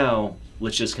for now,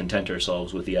 let's just content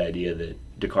ourselves with the idea that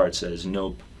Descartes says,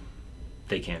 nope,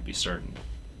 they can't be certain.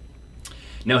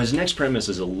 Now, his next premise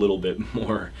is a little bit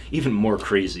more, even more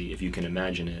crazy, if you can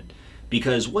imagine it,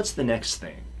 because what's the next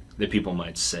thing that people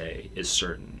might say is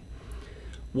certain?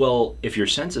 Well, if your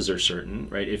senses are certain,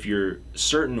 right, if you're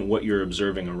certain what you're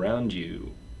observing around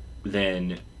you,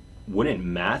 then wouldn't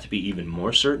math be even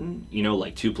more certain?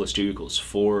 Like 2 + 2 =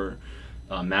 4,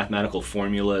 mathematical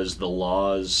formulas, the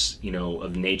laws,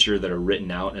 of nature that are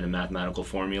written out in a mathematical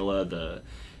formula, the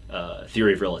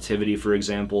theory of relativity, for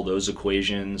example, those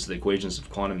equations, the equations of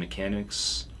quantum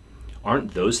mechanics,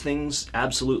 aren't those things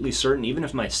absolutely certain, even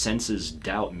if my senses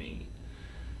doubt me,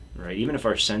 right? Even if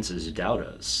our senses doubt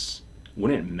us,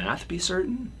 wouldn't math be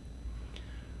certain?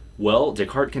 Well,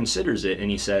 Descartes considers it, and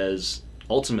he says,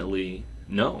 ultimately,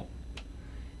 no.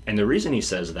 And the reason he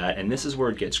says that, and this is where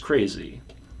it gets crazy,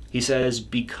 he says,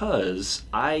 because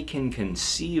I can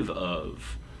conceive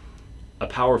of a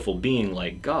powerful being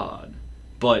like God,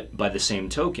 but by the same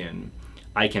token,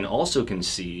 I can also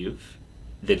conceive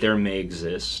that there may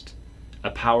exist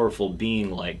a powerful being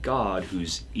like God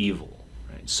who's evil,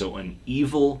 right? So an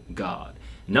evil God.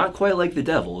 Not quite like the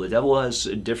devil. The devil has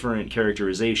a different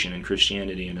characterization in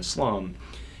Christianity and Islam.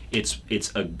 It's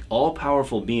an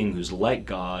all-powerful being who's like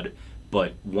God,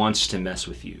 but wants to mess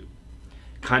with you.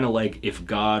 Kind of like if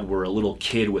God were a little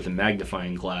kid with a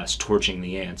magnifying glass torching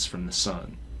the ants from the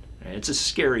sun. Right? It's a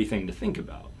scary thing to think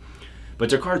about. But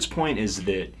Descartes' point is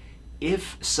that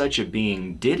if such a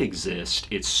being did exist,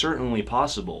 it's certainly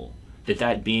possible that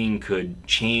that being could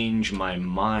change my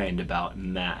mind about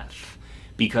math.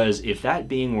 Because if that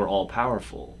being were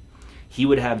all-powerful, he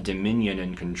would have dominion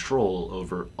and control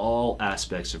over all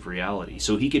aspects of reality.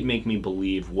 So he could make me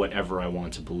believe whatever I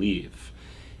want to believe.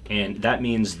 And that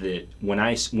means that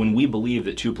when we believe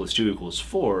that 2 + 2 =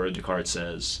 4, Descartes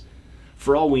says,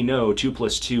 for all we know, 2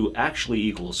 + 2 actually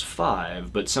equals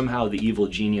 5, but somehow the evil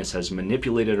genius has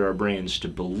manipulated our brains to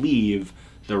believe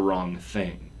the wrong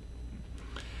thing.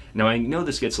 Now, I know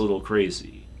this gets a little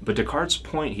crazy, but Descartes'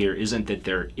 point here isn't that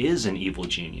there is an evil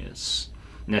genius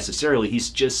necessarily. He's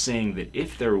just saying that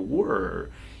if there were,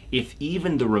 if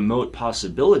even the remote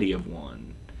possibility of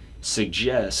one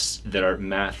suggests that our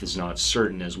math is not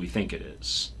certain as we think it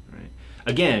is. Right?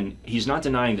 Again, he's not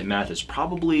denying that math is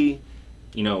probably,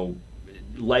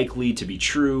 likely to be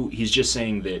true. He's just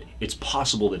saying that it's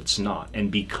possible that it's not.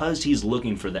 And because he's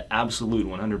looking for the absolute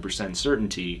 100%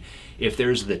 certainty, if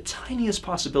there's the tiniest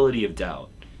possibility of doubt,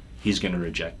 he's going to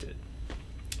reject it.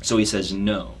 So he says,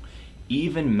 no,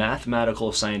 even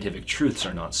mathematical scientific truths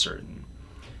are not certain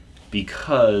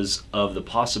because of the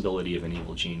possibility of an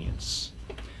evil genius.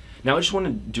 Now, I just want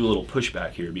to do a little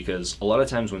pushback here, because a lot of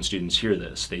times when students hear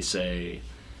this, they say,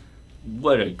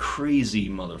 what a crazy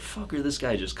motherfucker, this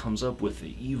guy just comes up with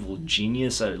the evil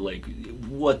genius. Like,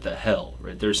 what the hell,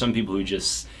 right? There are some people who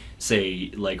just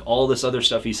say, like, all this other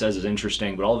stuff he says is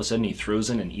interesting, but all of a sudden he throws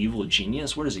in an evil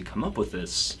genius? Where does he come up with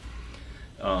this?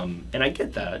 And I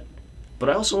get that,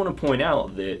 but I also want to point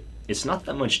out that it's not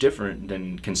that much different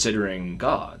than considering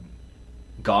God.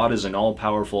 God is an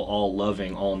all-powerful,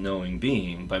 all-loving, all-knowing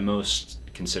being by most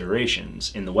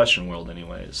considerations, in the Western world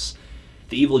anyways.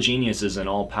 The evil genius is an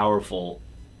all-powerful,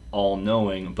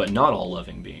 all-knowing, but not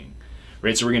all-loving being.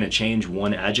 Right? So we're going to change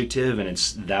one adjective and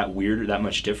it's that weird, that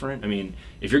much different? I mean,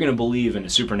 if you're going to believe in a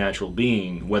supernatural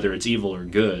being, whether it's evil or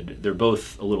good, they're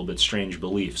both a little bit strange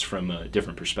beliefs from a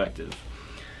different perspective.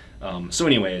 So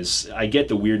anyways, I get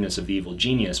the weirdness of the evil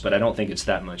genius, but I don't think it's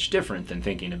that much different than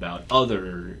thinking about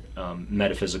other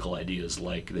metaphysical ideas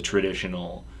like the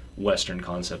traditional Western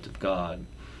concept of God.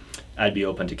 I'd be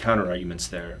open to counter-arguments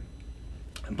there.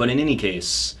 But in any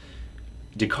case,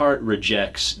 Descartes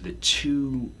rejects the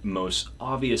two most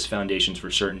obvious foundations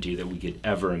for certainty that we could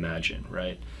ever imagine,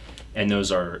 right? And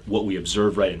those are what we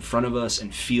observe right in front of us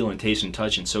and feel and taste and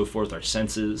touch and so forth, our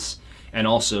senses, and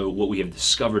also what we have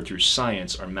discovered through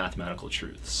science are mathematical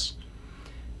truths.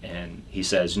 And he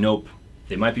says, nope,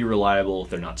 they might be reliable,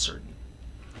 they're not certain.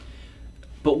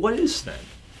 But what is then?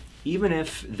 Even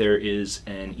if there is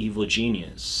an evil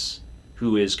genius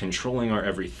who is controlling our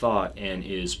every thought and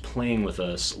is playing with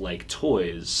us like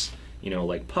toys,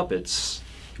 like puppets,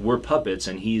 we're puppets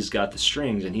and he's got the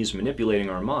strings and he's manipulating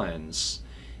our minds.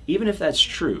 Even if that's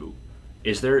true,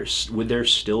 would there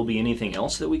still be anything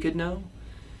else that we could know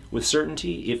with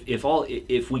certainty?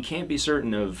 If we can't be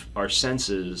certain of our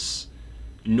senses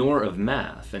nor of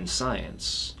math and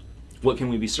science, what can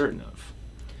we be certain of?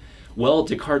 Well,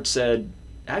 Descartes said,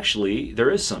 actually, there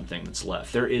is something that's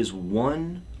left. There is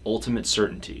one ultimate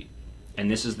certainty, and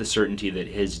this is the certainty that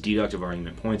his deductive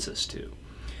argument points us to.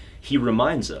 He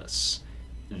reminds us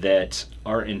that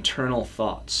our internal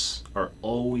thoughts are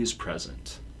always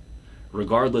present,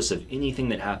 regardless of anything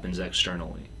that happens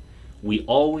externally. We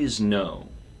always know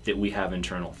that we have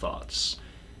internal thoughts.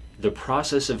 The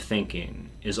process of thinking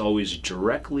is always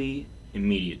directly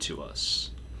immediate to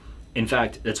us. In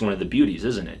fact, that's one of the beauties,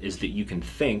 isn't it? Is that you can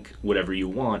think whatever you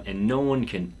want and no one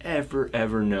can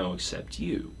ever know except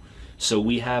you. So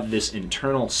we have this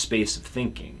internal space of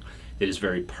thinking that is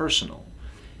very personal.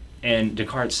 And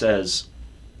Descartes says,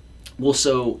 well,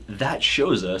 so that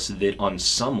shows us that on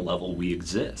some level we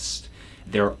exist.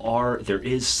 There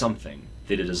is something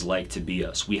that it is like to be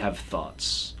us. We have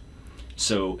thoughts.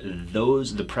 So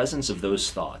the presence of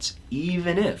those thoughts,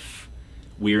 even if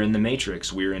we're in the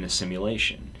matrix, we're in a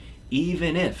simulation,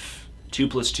 even if 2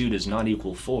 + 2 does not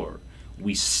equal 4,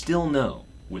 we still know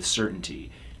with certainty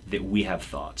that we have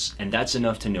thoughts, and that's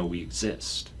enough to know we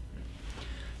exist.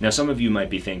 Now, some of you might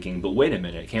be thinking, but wait a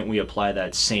minute, can't we apply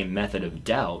that same method of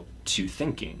doubt to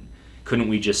thinking? Couldn't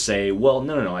we just say, well,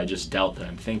 no, I just doubt that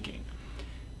I'm thinking?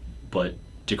 But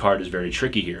Descartes is very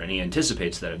tricky here, and he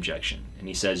anticipates that objection. And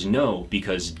he says, no,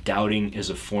 because doubting is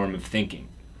a form of thinking.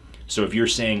 So if you're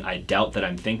saying, I doubt that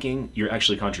I'm thinking, you're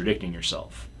actually contradicting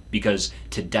yourself, because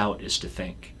to doubt is to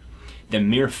think. The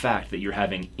mere fact that you're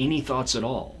having any thoughts at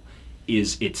all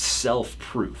is itself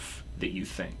proof that you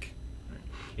think.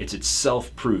 It's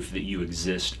itself proof that you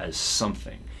exist as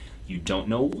something. You don't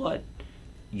know what.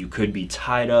 You could be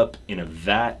tied up in a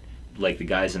vat like the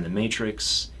guys in the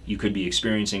Matrix. You could be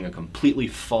experiencing a completely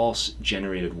false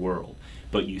generated world,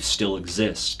 but you still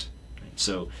exist.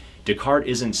 So Descartes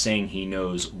isn't saying he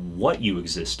knows what you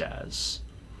exist as.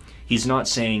 He's not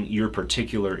saying your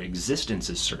particular existence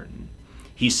is certain.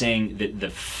 He's saying that the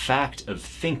fact of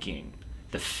thinking,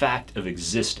 the fact of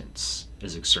existence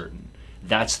is certain.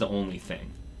 That's the only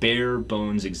thing. Bare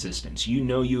bones existence. You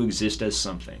know you exist as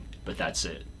something, but that's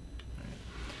it.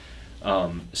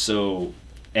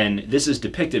 And this is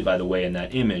depicted, by the way, in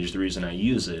that image, the reason I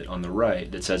use it on the right,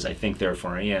 that says, I think,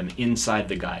 therefore I am, inside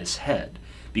the guy's head.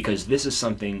 Because this is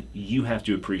something you have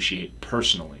to appreciate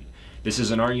personally. This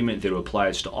is an argument that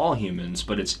applies to all humans,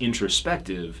 but it's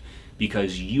introspective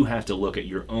because you have to look at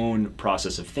your own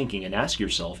process of thinking and ask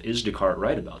yourself, is Descartes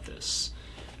right about this?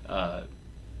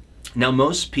 Now,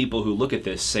 most people who look at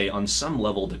this say on some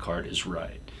level Descartes is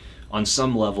right. On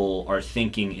some level, our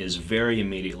thinking is very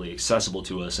immediately accessible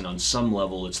to us, and on some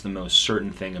level, it's the most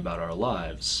certain thing about our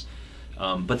lives.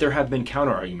 But there have been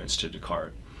counter-arguments to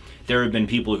Descartes. There have been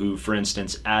people who, for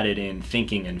instance, added in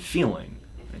thinking and feeling.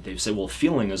 They've said, well,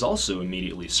 feeling is also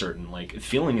immediately certain. Like,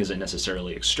 feeling isn't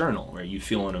necessarily external, right? You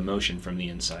feel an emotion from the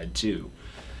inside, too.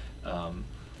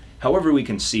 However we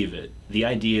conceive it, the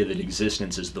idea that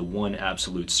existence is the one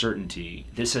absolute certainty,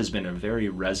 this has been a very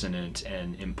resonant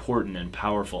and important and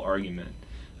powerful argument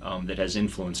that has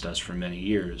influenced us for many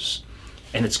years.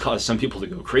 And it's caused some people to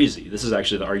go crazy. This is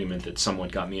actually the argument that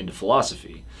somewhat got me into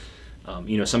philosophy.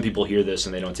 Some people hear this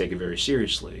and they don't take it very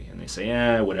seriously. And they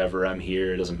say, whatever, I'm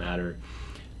here, it doesn't matter.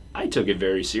 I took it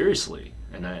very seriously.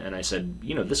 And I said,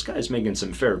 this guy's making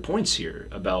some fair points here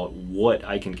about what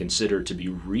I can consider to be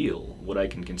real, what I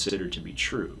can consider to be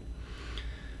true.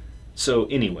 So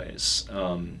anyways,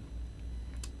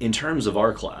 in terms of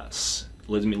our class,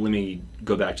 let me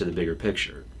go back to the bigger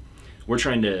picture. We're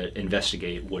trying to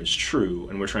investigate what is true,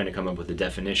 and we're trying to come up with a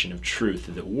definition of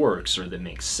truth that works or that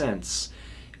makes sense.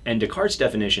 And Descartes'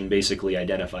 definition basically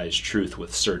identifies truth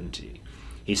with certainty.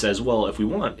 He says, well,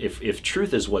 if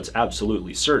truth is what's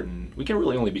absolutely certain, we can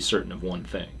really only be certain of one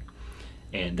thing.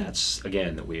 And that's,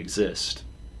 again, that we exist.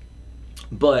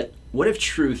 But what if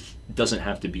truth doesn't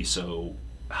have to be so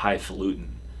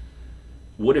highfalutin?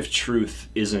 What if truth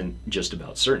isn't just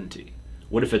about certainty?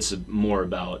 What if it's more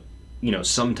about,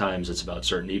 sometimes it's about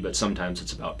certainty, but sometimes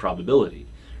it's about probability,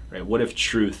 right? What if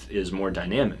truth is more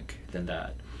dynamic than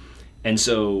that? And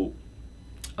so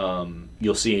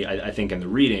you'll see, I think in the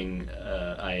reading,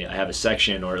 I have a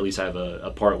section, or at least I have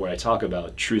a part where I talk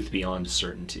about truth beyond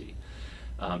certainty.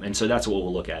 And so that's what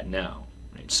we'll look at now.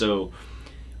 Right? So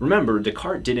remember,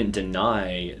 Descartes didn't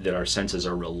deny that our senses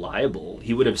are reliable.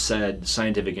 He would have said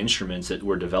scientific instruments that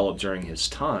were developed during his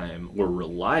time were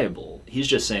reliable. He's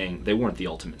just saying they weren't the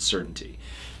ultimate certainty.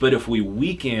 But if we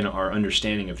weaken our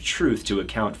understanding of truth to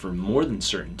account for more than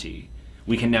certainty,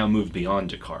 we can now move beyond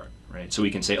Descartes. Right? So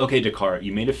we can say, okay, Descartes,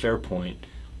 you made a fair point,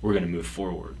 we're going to move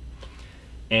forward.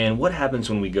 And what happens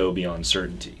when we go beyond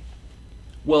certainty?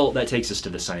 Well, that takes us to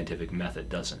the scientific method,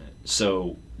 doesn't it?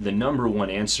 So the number one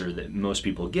answer that most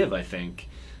people give, I think,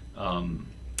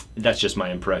 That's just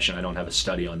my impression. I don't have a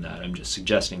study on that. I'm just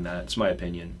suggesting that. It's my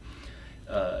opinion.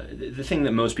 The thing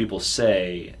that most people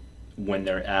say when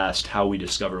they're asked how we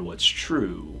discover what's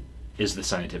true is the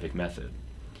scientific method.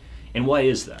 And why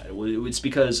is that? Well, it's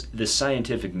because the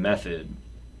scientific method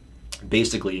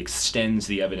basically extends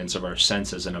the evidence of our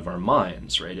senses and of our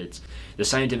minds, right? The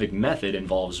scientific method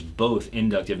involves both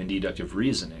inductive and deductive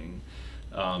reasoning.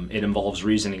 It involves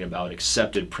reasoning about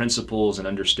accepted principles and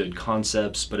understood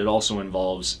concepts, but it also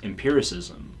involves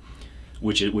empiricism,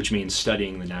 which means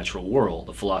studying the natural world,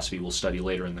 a philosophy we'll study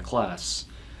later in the class.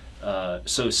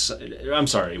 I'm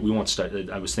sorry, we won't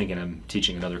study, I was thinking I'm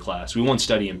teaching another class. We won't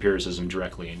study empiricism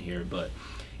directly in here, but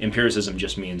empiricism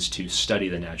just means to study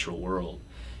the natural world.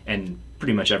 And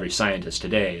pretty much every scientist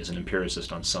today is an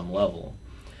empiricist on some level.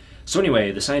 So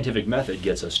anyway, the scientific method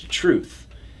gets us to truth.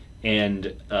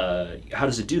 And how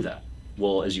does it do that?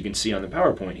 Well, as you can see on the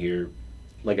PowerPoint here,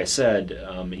 like I said,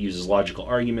 it uses logical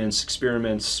arguments,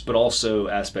 experiments, but also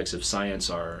aspects of science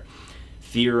are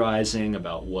theorizing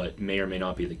about what may or may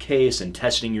not be the case, and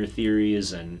testing your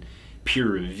theories, and peer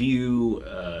review,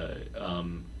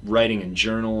 writing in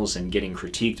journals, and getting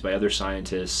critiqued by other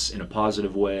scientists in a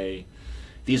positive way.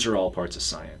 These are all parts of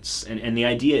science. And the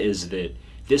idea is that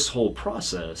this whole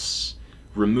process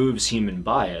removes human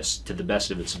bias to the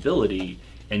best of its ability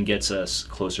and gets us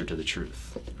closer to the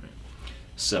truth. Right?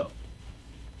 So,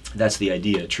 that's the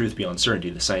idea, truth beyond certainty,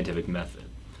 the scientific method.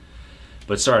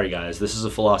 But sorry guys, this is a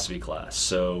philosophy class,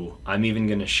 so I'm even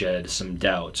going to shed some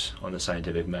doubt on the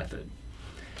scientific method.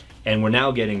 And we're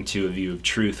now getting to a view of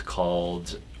truth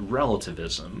called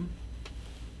relativism.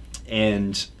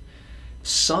 And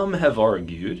some have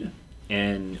argued,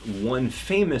 and one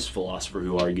famous philosopher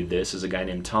who argued this is a guy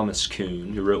named Thomas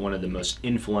Kuhn, who wrote one of the most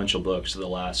influential books of the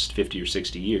last 50 or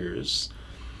 60 years.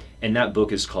 And that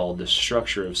book is called The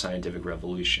Structure of Scientific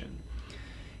Revolution.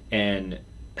 And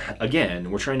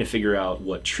again, we're trying to figure out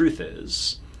what truth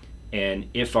is. And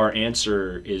if our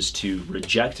answer is to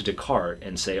reject Descartes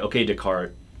and say, okay,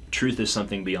 Descartes, truth is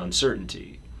something beyond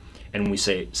certainty. And we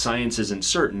say science isn't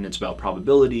certain, it's about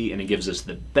probability, and it gives us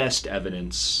the best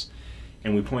evidence,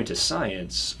 and we point to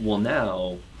science, well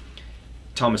now,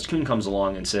 Thomas Kuhn comes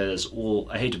along and says, well,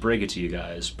 I hate to break it to you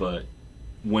guys, but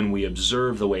when we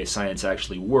observe the way science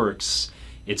actually works,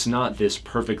 it's not this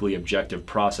perfectly objective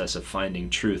process of finding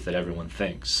truth that everyone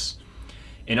thinks.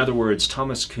 In other words,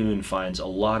 Thomas Kuhn finds a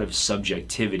lot of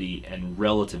subjectivity and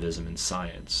relativism in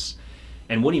science.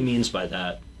 And what he means by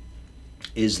that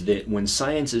is that when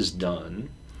science is done,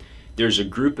 there's a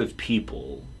group of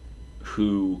people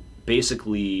who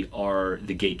basically are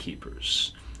the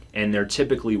gatekeepers. And they're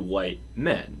typically white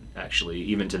men, actually,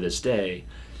 even to this day.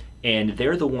 And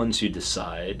they're the ones who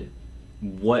decide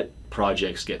what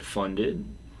projects get funded.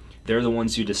 They're the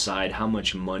ones who decide how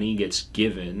much money gets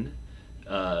given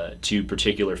to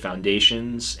particular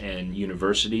foundations and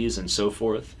universities and so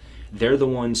forth. They're the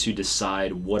ones who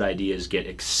decide what ideas get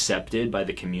accepted by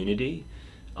the community.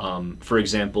 For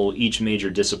example, each major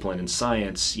discipline in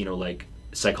science, like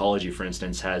psychology, for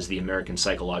instance, has the American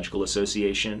Psychological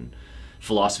Association.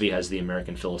 Philosophy has the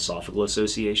American Philosophical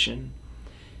Association.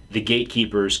 The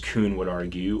gatekeepers, Kuhn would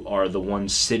argue, are the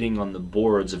ones sitting on the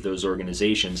boards of those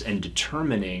organizations and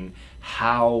determining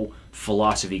how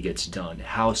philosophy gets done,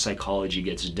 how psychology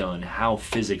gets done, how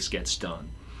physics gets done.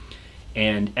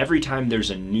 And every time there's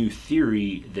a new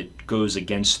theory that goes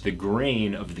against the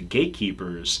grain of the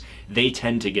gatekeepers, they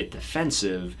tend to get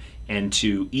defensive, and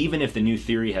to, even if the new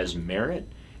theory has merit,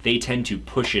 they tend to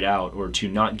push it out or to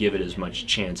not give it as much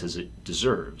chance as it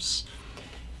deserves.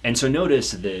 And so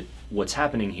notice that what's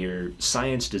happening here,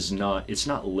 science it's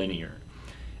not linear.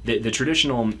 The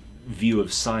traditional view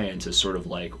of science is sort of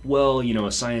like, well,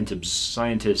 a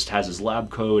scientist has his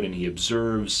lab coat and he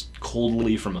observes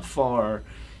coldly from afar,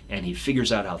 and he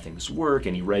figures out how things work,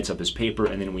 and he writes up his paper,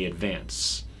 and then we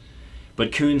advance.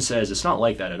 But Kuhn says it's not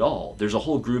like that at all. There's a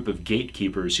whole group of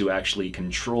gatekeepers who actually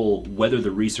control whether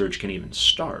the research can even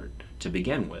start to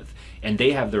begin with, and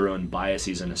they have their own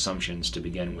biases and assumptions to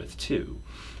begin with too.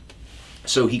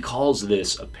 So he calls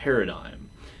this a paradigm,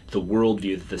 the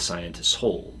worldview that the scientists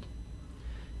hold.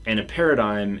 And a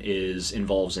paradigm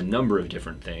involves a number of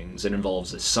different things. It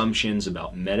involves assumptions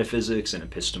about metaphysics and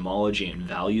epistemology and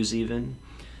values even.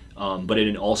 But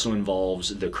it also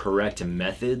involves the correct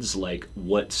methods, like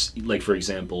for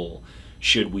example,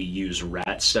 should we use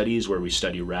rat studies where we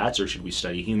study rats, or should we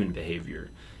study human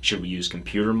behavior? Should we use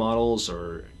computer models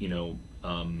or,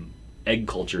 egg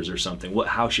cultures or something?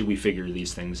 How should we figure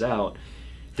these things out?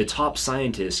 The top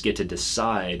scientists get to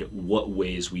decide what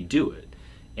ways we do it.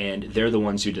 And they're the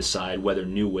ones who decide whether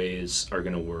new ways are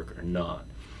going to work or not.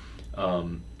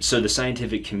 So the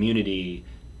scientific community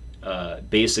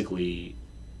basically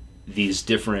these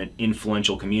different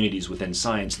influential communities within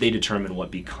science, they determine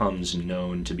what becomes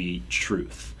known to be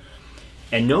truth.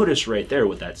 And notice right there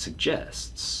what that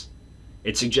suggests.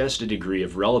 It suggests a degree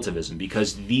of relativism,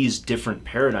 because these different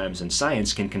paradigms in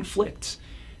science can conflict.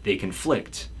 They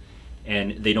conflict,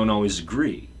 and they don't always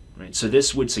agree, right? So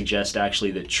this would suggest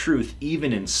actually that truth,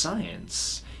 even in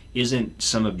science, isn't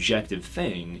some objective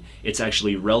thing. It's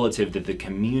actually relative to the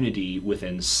community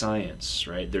within science,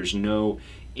 right? There's no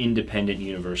independent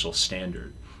universal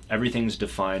standard. Everything's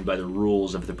defined by the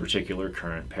rules of the particular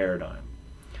current paradigm.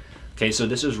 Okay, so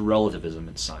this is relativism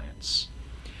in science.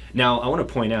 Now, I want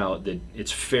to point out that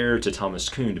it's fair to Thomas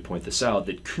Kuhn to point this out,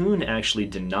 that Kuhn actually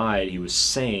denied he was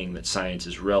saying that science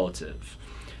is relative.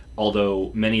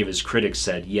 Although many of his critics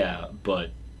said, yeah,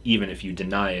 but even if you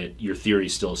deny it, your theory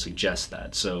still suggests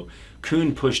that. So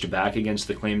Kuhn pushed back against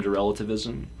the claim to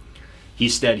relativism. He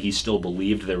said he still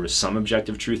believed there was some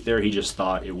objective truth there. He just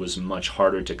thought it was much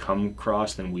harder to come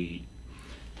across than we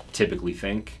typically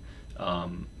think.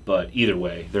 But either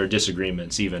way, there are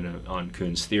disagreements even on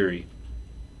Kuhn's theory.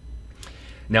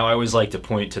 Now, I always like to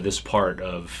point to this part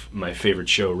of my favorite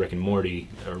show, Rick and Morty,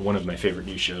 or one of my favorite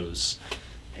new shows.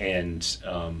 And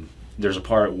there's a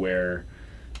part where,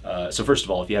 so first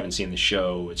of all, if you haven't seen the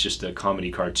show, it's just a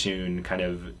comedy cartoon kind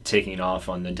of taking off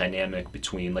on the dynamic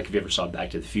between, like if you ever saw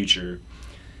Back to the Future,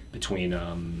 between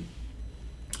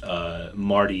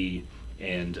Marty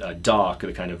and Doc,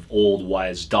 the kind of old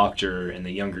wise doctor, and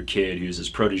the younger kid who's his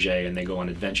protege, and they go on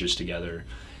adventures together.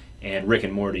 And Rick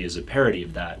and Morty is a parody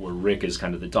of that, where Rick is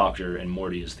kind of the doctor and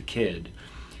Morty is the kid.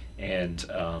 And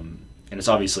it's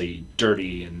obviously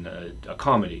dirty and a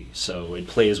comedy, so it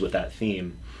plays with that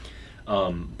theme.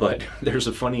 But there's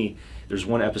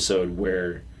one episode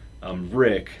where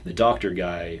Rick, the doctor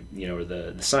guy, or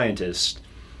the scientist,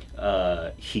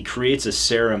 he creates a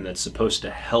serum that's supposed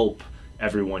to help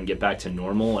everyone get back to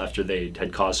normal after they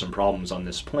had caused some problems on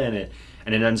this planet,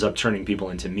 and it ends up turning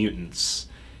people into mutants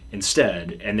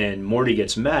instead. And then Morty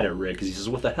gets mad at Rick because he says,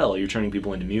 "What the hell, you're turning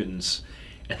people into mutants?"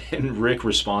 And then Rick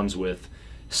responds with,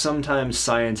 "Sometimes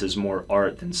science is more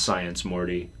art than science,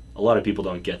 Morty. A lot of people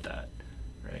don't get that."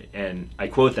 Right? And I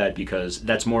quote that because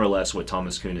that's more or less what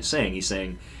Thomas Kuhn is saying. He's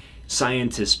saying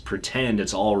scientists pretend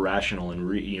it's all rational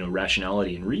and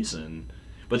rationality and reason,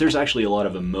 but there's actually a lot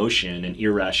of emotion and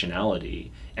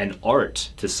irrationality and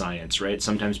art to science, right?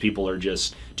 Sometimes people are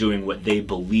just doing what they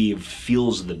believe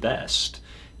feels the best,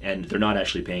 and they're not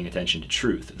actually paying attention to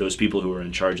truth, those people who are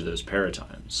in charge of those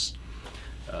paradigms.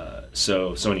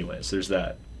 So anyways, there's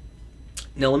that.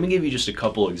 Now let me give you just a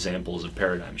couple examples of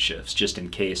paradigm shifts, just in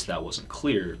case that wasn't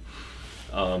clear.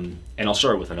 And I'll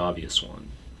start with an obvious one.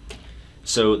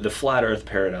 So the flat earth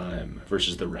paradigm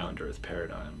versus the round earth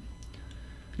paradigm.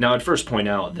 Now I'd first point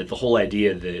out that the whole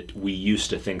idea that we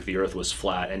used to think the earth was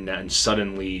flat and then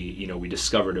suddenly we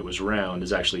discovered it was round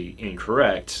is actually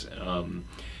incorrect.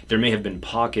 There may have been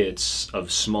pockets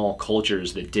of small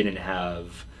cultures that didn't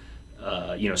have,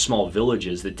 small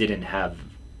villages that didn't have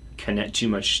too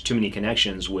many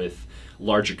connections with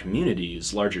larger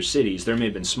communities, larger cities. There may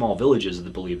have been small villages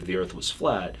that believed the earth was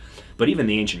flat, but even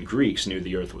the ancient Greeks knew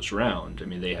the earth was round. I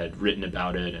mean, they had written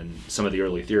about it, and some of the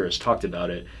early theorists talked about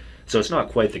it. So it's not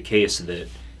quite the case that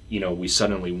we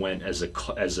suddenly went as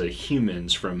a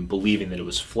humans from believing that it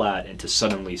was flat into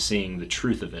suddenly seeing the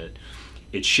truth of it.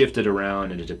 It shifted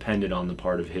around, and it depended on the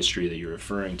part of history that you're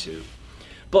referring to.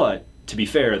 But to be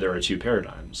fair, there are two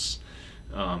paradigms.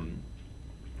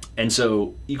 And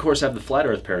so you, of course, have the flat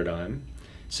earth paradigm.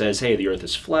 It says, hey, the earth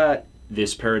is flat.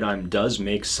 This paradigm does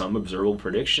make some observable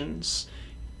predictions.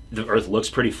 The earth looks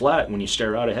pretty flat when you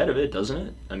stare out ahead of it, doesn't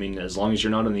it? I mean, as long as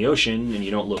you're not in the ocean and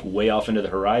you don't look way off into the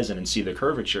horizon and see the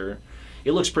curvature,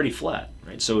 it looks pretty flat,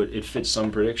 right? So it fits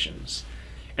some predictions.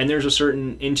 And there's a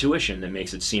certain intuition that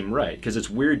makes it seem right, because it's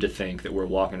weird to think that we're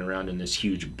walking around in this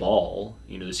huge ball,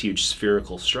 this huge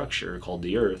spherical structure called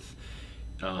the earth,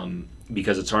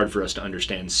 because it's hard for us to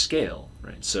understand scale,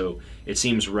 right? So it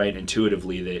seems right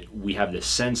intuitively that we have this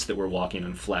sense that we're walking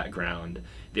on flat ground,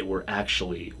 that we're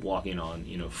actually walking on,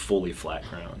 fully flat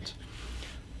ground.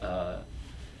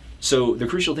 So the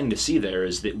crucial thing to see there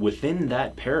is that within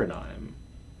that paradigm,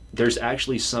 there's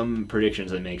actually some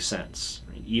predictions that make sense.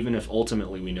 Right? Even if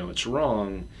ultimately we know it's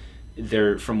wrong,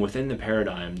 from within the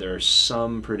paradigm, there are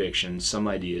some predictions, some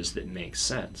ideas that make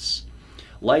sense.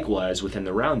 Likewise, within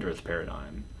the round earth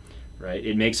paradigm, right?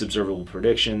 It makes observable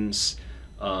predictions,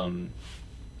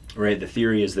 right? The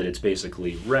theory is that it's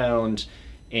basically round,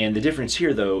 and the difference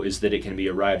here, though, is that it can be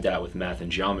arrived at with math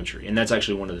and geometry, and that's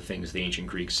actually one of the things the ancient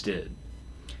Greeks did.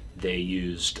 they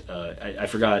used, I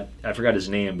forgot his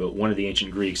name, but one of the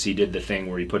ancient Greeks, he did the thing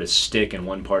where he put a stick in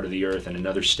one part of the earth and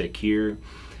another stick here,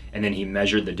 and then he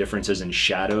measured the differences in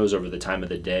shadows over the time of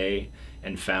the day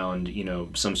and found,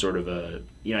 some sort of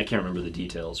I can't remember the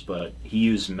details, but he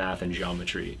used math and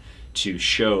geometry to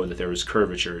show that there was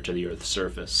curvature to the Earth's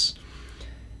surface.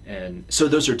 And so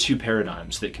those are two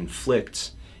paradigms that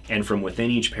conflict, and from within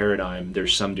each paradigm,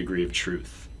 there's some degree of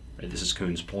truth. Right? This is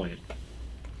Kuhn's point.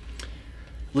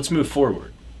 Let's move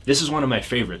forward. This is one of my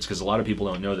favorites because a lot of people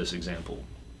don't know this example.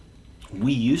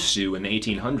 We used to, in the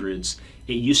 1800s,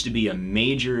 it used to be a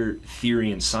major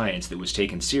theory in science that was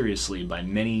taken seriously by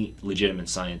many legitimate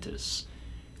scientists,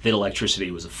 that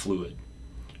electricity was a fluid.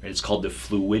 Right? It's called the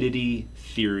fluidity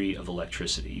theory of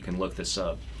electricity. You can look this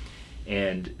up.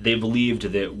 And they believed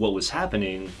that what was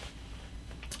happening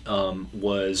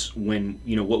was when,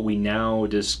 what we now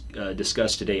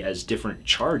discuss today as different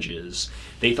charges,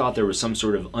 they thought there was some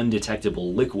sort of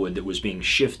undetectable liquid that was being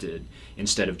shifted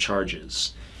instead of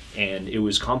charges. And it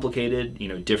was complicated.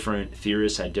 Different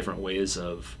theorists had different ways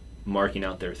of marking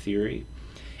out their theory.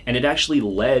 And it actually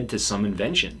led to some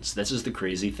inventions. This is the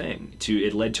crazy thing.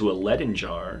 It led to a Leyden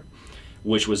jar,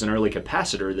 which was an early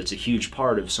capacitor that's a huge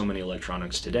part of so many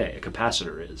electronics today. A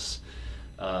capacitor is.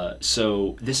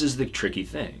 So this is the tricky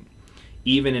thing.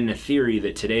 Even in a theory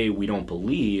that today we don't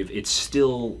believe, it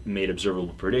still made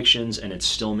observable predictions and it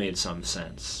still made some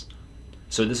sense.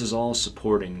 So this is all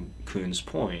supporting Kuhn's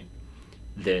point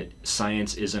that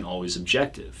science isn't always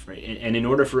objective, right? And in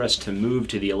order for us to move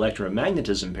to the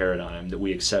electromagnetism paradigm that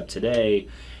we accept today,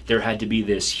 there had to be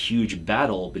this huge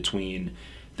battle between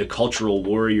the cultural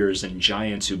warriors and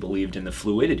giants who believed in the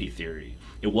fluidity theory.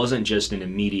 It wasn't just an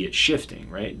immediate shifting,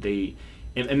 right?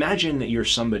 Imagine that you're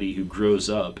somebody who grows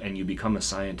up and you become a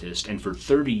scientist, and for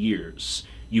 30 years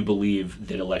you believe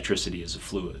that electricity is a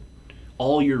fluid.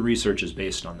 All your research is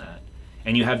based on that.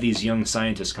 And you have these young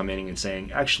scientists coming in and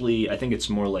saying, actually, I think it's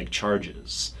more like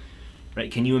charges.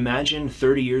 Right? Can you imagine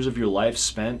 30 years of your life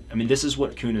spent? I mean, this is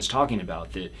what Kuhn is talking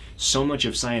about, that so much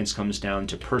of science comes down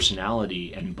to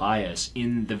personality and bias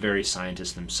in the very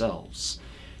scientists themselves.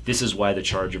 This is why the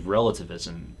charge of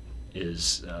relativism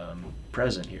is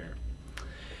present here.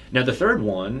 Now, the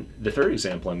third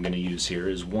example I'm going to use here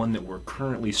is one that we're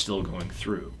currently still going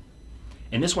through.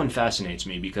 And this one fascinates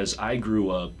me because I grew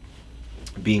up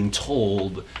being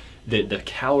told that the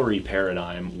calorie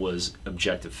paradigm was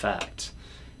objective fact.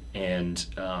 And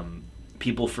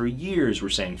people for years were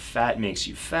saying fat makes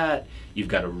you fat, you've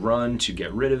got to run to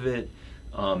get rid of it,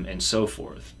 and so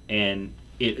forth. And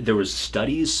there was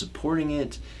studies supporting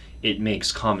it. It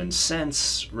makes common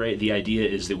sense, right? The idea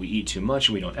is that we eat too much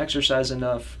and we don't exercise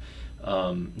enough.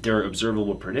 There are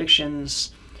observable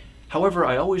predictions. However,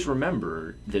 I always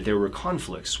remember that there were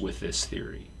conflicts with this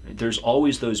theory. There's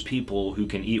always those people who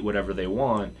can eat whatever they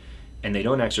want and they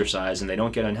don't exercise and they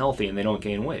don't get unhealthy and they don't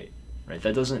gain weight. Right?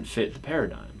 That doesn't fit the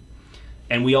paradigm.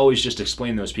 And we always just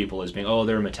explain those people as being, oh,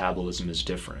 their metabolism is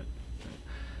different.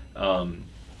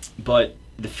 But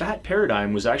the fat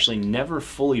paradigm was actually never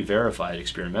fully verified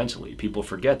experimentally. People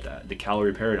forget that. The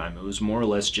calorie paradigm, it was more or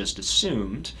less just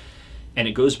assumed. And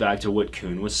it goes back to what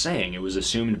Kuhn was saying. It was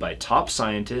assumed by top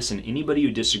scientists, and anybody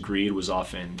who disagreed was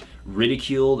often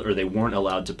ridiculed or they weren't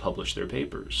allowed to publish their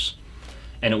papers.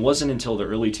 And it wasn't until the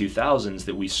early 2000s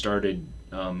that we started,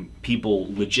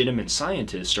 legitimate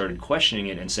scientists started questioning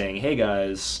it and saying, hey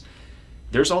guys,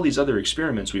 there's all these other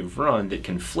experiments we've run that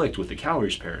conflict with the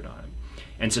calories paradigm.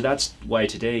 And so that's why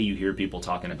today you hear people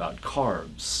talking about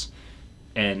carbs.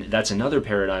 And that's another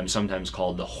paradigm sometimes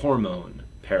called the hormone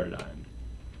paradigm,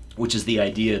 which is the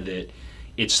idea that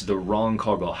it's the wrong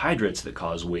carbohydrates that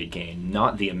cause weight gain,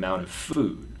 not the amount of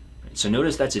food. So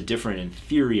notice that's a different in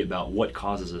theory about what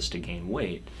causes us to gain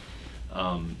weight.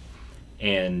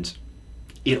 And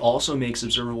it also makes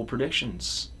observable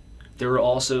predictions. There are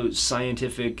also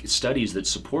scientific studies that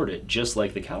support it, just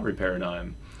like the calorie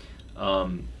paradigm.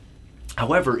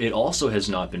 However, it also has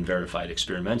not been verified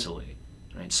experimentally.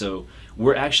 Right? So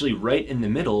we're actually right in the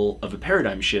middle of a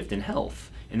paradigm shift in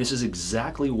health. And this is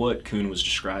exactly what Kuhn was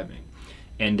describing.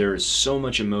 And there is so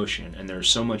much emotion and there's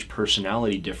so much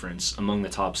personality difference among the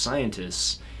top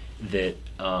scientists that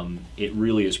it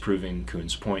really is proving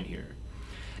Kuhn's point here.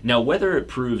 Now, whether it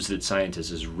proves that science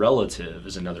is relative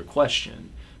is another question,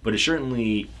 but it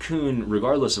certainly, Kuhn,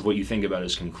 regardless of what you think about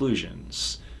his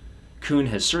conclusions, Kuhn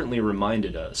has certainly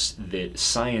reminded us that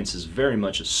science is very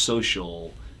much a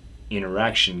social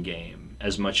interaction game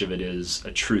as much of it is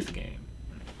a truth game.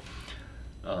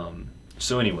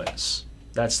 So anyways,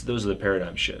 those are the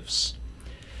paradigm shifts.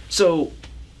 So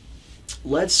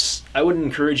I would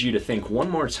encourage you to think one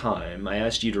more time. I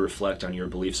asked you to reflect on your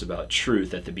beliefs about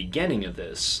truth at the beginning of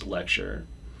this lecture,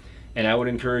 and I would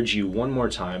encourage you one more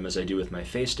time, as I do with my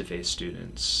face-to-face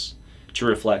students, to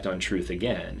reflect on truth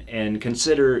again and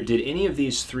consider, did any of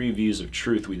these three views of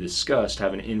truth we discussed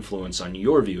have an influence on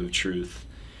your view of truth?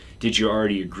 Did you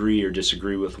already agree or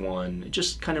disagree with one?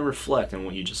 Just kind of reflect on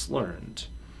what you just learned.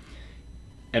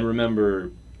 And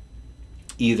remember,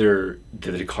 either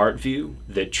the Descartes view,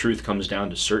 that truth comes down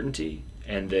to certainty,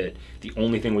 and that the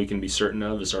only thing we can be certain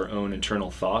of is our own internal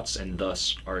thoughts and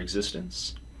thus our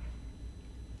existence.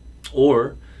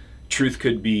 Or truth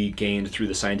could be gained through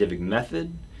the scientific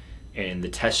method and the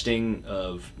testing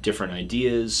of different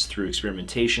ideas through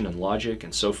experimentation and logic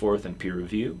and so forth and peer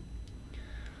review.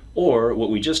 Or what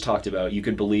we just talked about, you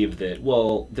could believe that,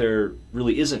 well, there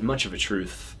really isn't much of a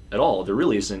truth at all. There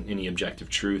really isn't any objective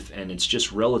truth, and it's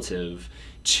just relative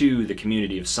to the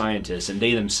community of scientists, and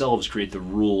they themselves create the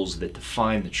rules that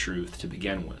define the truth to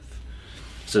begin with.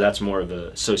 So that's more of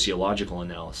a sociological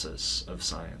analysis of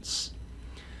science.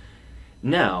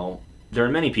 Now, there are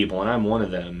many people, and I'm one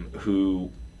of them,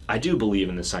 who I do believe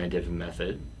in the scientific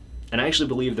method, and I actually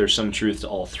believe there's some truth to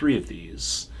all three of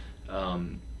these.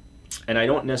 And I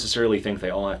don't necessarily think they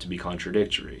all have to be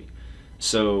contradictory.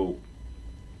 So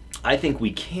I think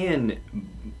we can,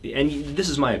 and this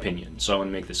is my opinion, so I want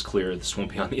to make this clear, this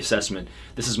won't be on the assessment.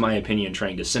 This is my opinion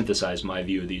trying to synthesize my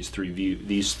view of these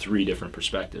three different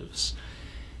perspectives.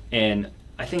 And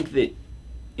I think that,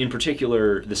 in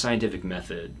particular, the scientific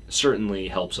method certainly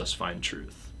helps us find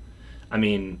truth. I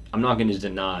mean, I'm not going to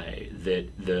deny that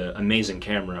the amazing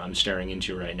camera I'm staring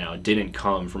into right now didn't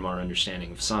come from our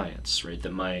understanding of science, right?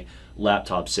 That my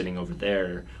laptop sitting over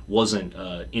there wasn't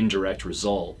an indirect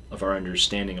result of our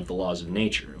understanding of the laws of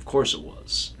nature. Of course it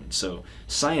was. And so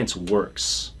science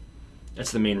works.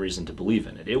 That's the main reason to believe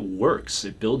in it. It works.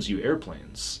 It builds you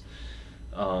airplanes.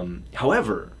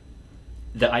 However,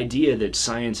 the idea that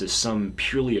science is some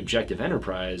purely objective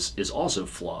enterprise is also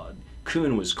flawed.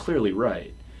 Kuhn was clearly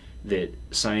right that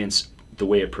science, the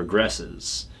way it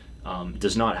progresses,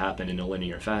 does not happen in a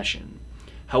linear fashion.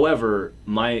 However,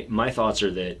 my thoughts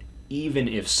are that even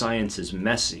if science is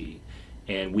messy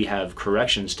and we have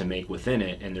corrections to make within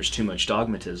it and there's too much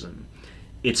dogmatism,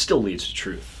 it still leads to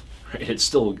truth. Right? It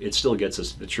still gets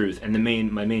us to the truth. And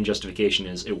my main justification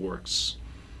is it works.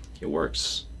 It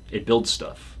works. It builds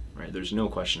stuff. Right? There's no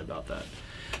question about that.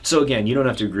 So again, you don't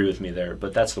have to agree with me there,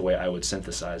 but that's the way I would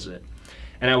synthesize it.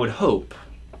 And I would hope,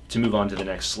 to move on to the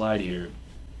next slide here,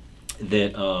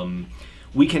 that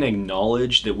we can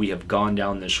acknowledge that we have gone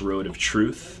down this road of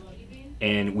truth,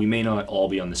 and we may not all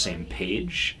be on the same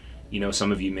page. You know,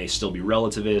 some of you may still be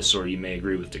relativists, or you may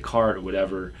agree with Descartes or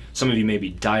whatever. Some of you may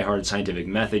be diehard scientific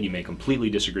method. You may completely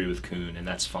disagree with Kuhn, and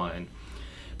that's fine.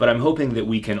 But I'm hoping that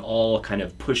we can all kind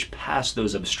of push past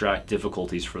those abstract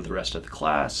difficulties for the rest of the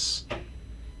class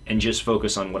and just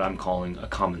focus on what I'm calling a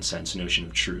common sense notion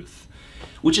of truth,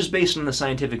 which is based on the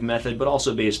scientific method, but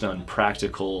also based on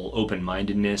practical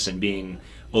open-mindedness and being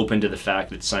open to the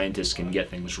fact that scientists can get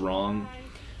things wrong.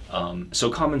 So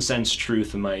common sense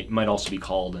truth might also be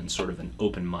called in sort of an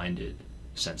open-minded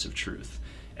sense of truth.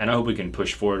 And I hope we can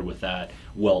push forward with that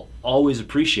while always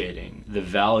appreciating the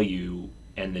value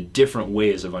and the different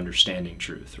ways of understanding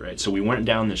truth, right? So we went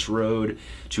down this road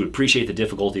to appreciate the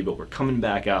difficulty, but we're coming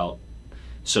back out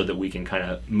so that we can kind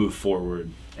of move forward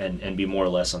and be more or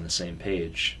less on the same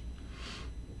page.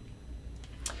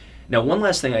 Now, one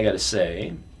last thing I got to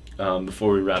say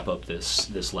before we wrap up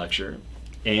this lecture,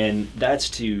 and that's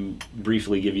to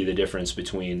briefly give you the difference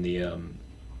between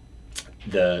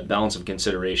the balance of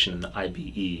consideration and the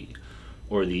IBE,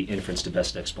 or the inference to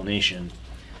best explanation.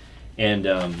 And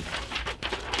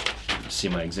see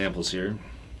my examples here.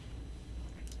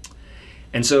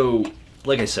 And so,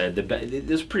 like I said,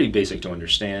 this is pretty basic to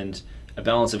understand. A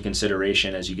balance of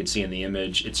consideration, as you can see in the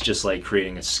image, it's just like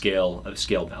creating a scale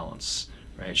balance,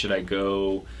 right? Should I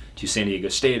go to San Diego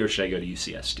State or should I go to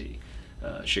UCSD?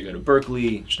 Should I go to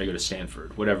Berkeley? Should I go to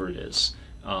Stanford? Whatever it is.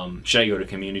 Should I go to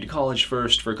community college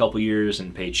first for a couple years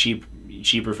and pay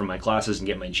cheaper for my classes and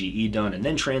get my GE done and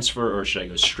then transfer, or should I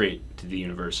go straight to the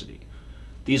university?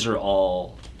 These are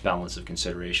all balance of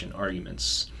consideration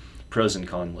arguments, pros and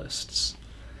con lists.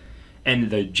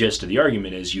 And the gist of the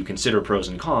argument is you consider pros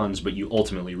and cons, but you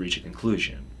ultimately reach a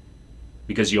conclusion.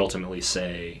 Because you ultimately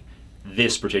say,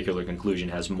 this particular conclusion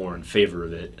has more in favor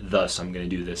of it, thus I'm going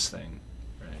to do this thing.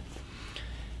 Right?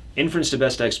 Inference to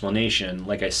best explanation,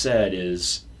 like I said,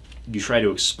 is you try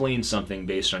to explain something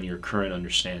based on your current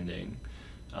understanding,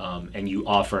 and you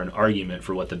offer an argument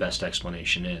for what the best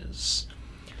explanation is.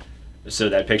 So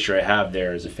that picture I have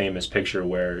there is a famous picture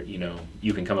where, you know,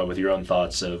 you can come up with your own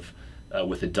thoughts of,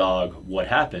 with a dog, what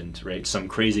happened, right? Some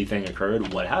crazy thing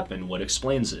occurred, what happened, what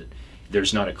explains it?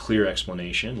 There's not a clear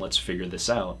explanation, let's figure this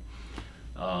out.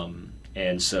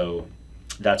 And so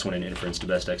that's when an inference to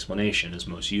best explanation is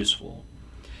most useful.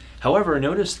 However,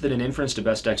 notice that an inference to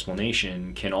best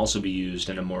explanation can also be used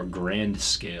in a more grand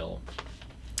scale.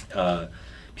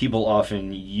 People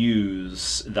often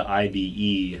use the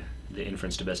IBE, the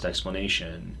inference to best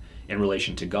explanation, in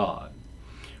relation to God.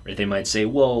 Right? They might say,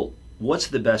 well, what's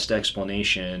the best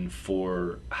explanation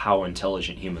for how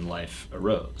intelligent human life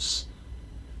arose?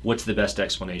 What's the best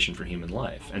explanation for human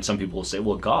life? And some people will say,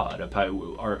 well, God.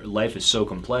 Our life is so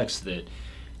complex that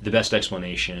the best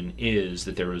explanation is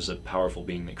that there was a powerful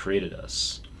being that created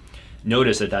us.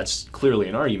 Notice that that's clearly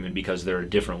an argument because there are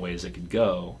different ways it could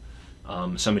go.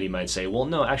 Somebody might say, well,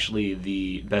 no, actually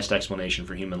the best explanation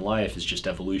for human life is just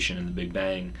evolution and the Big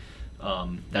Bang.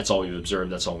 That's all we've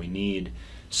observed, that's all we need.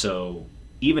 So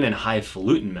even in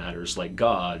highfalutin matters like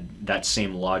God, that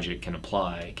same logic can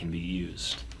apply, can be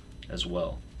used as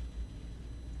well.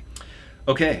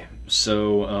 Okay,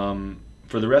 so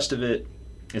for the rest of it,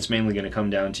 it's mainly going to come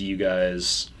down to you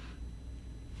guys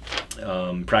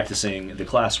practicing the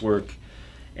classwork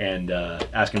and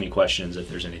asking me questions if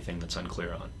there's anything that's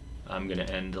unclear on. I'm going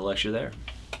to end the lecture there.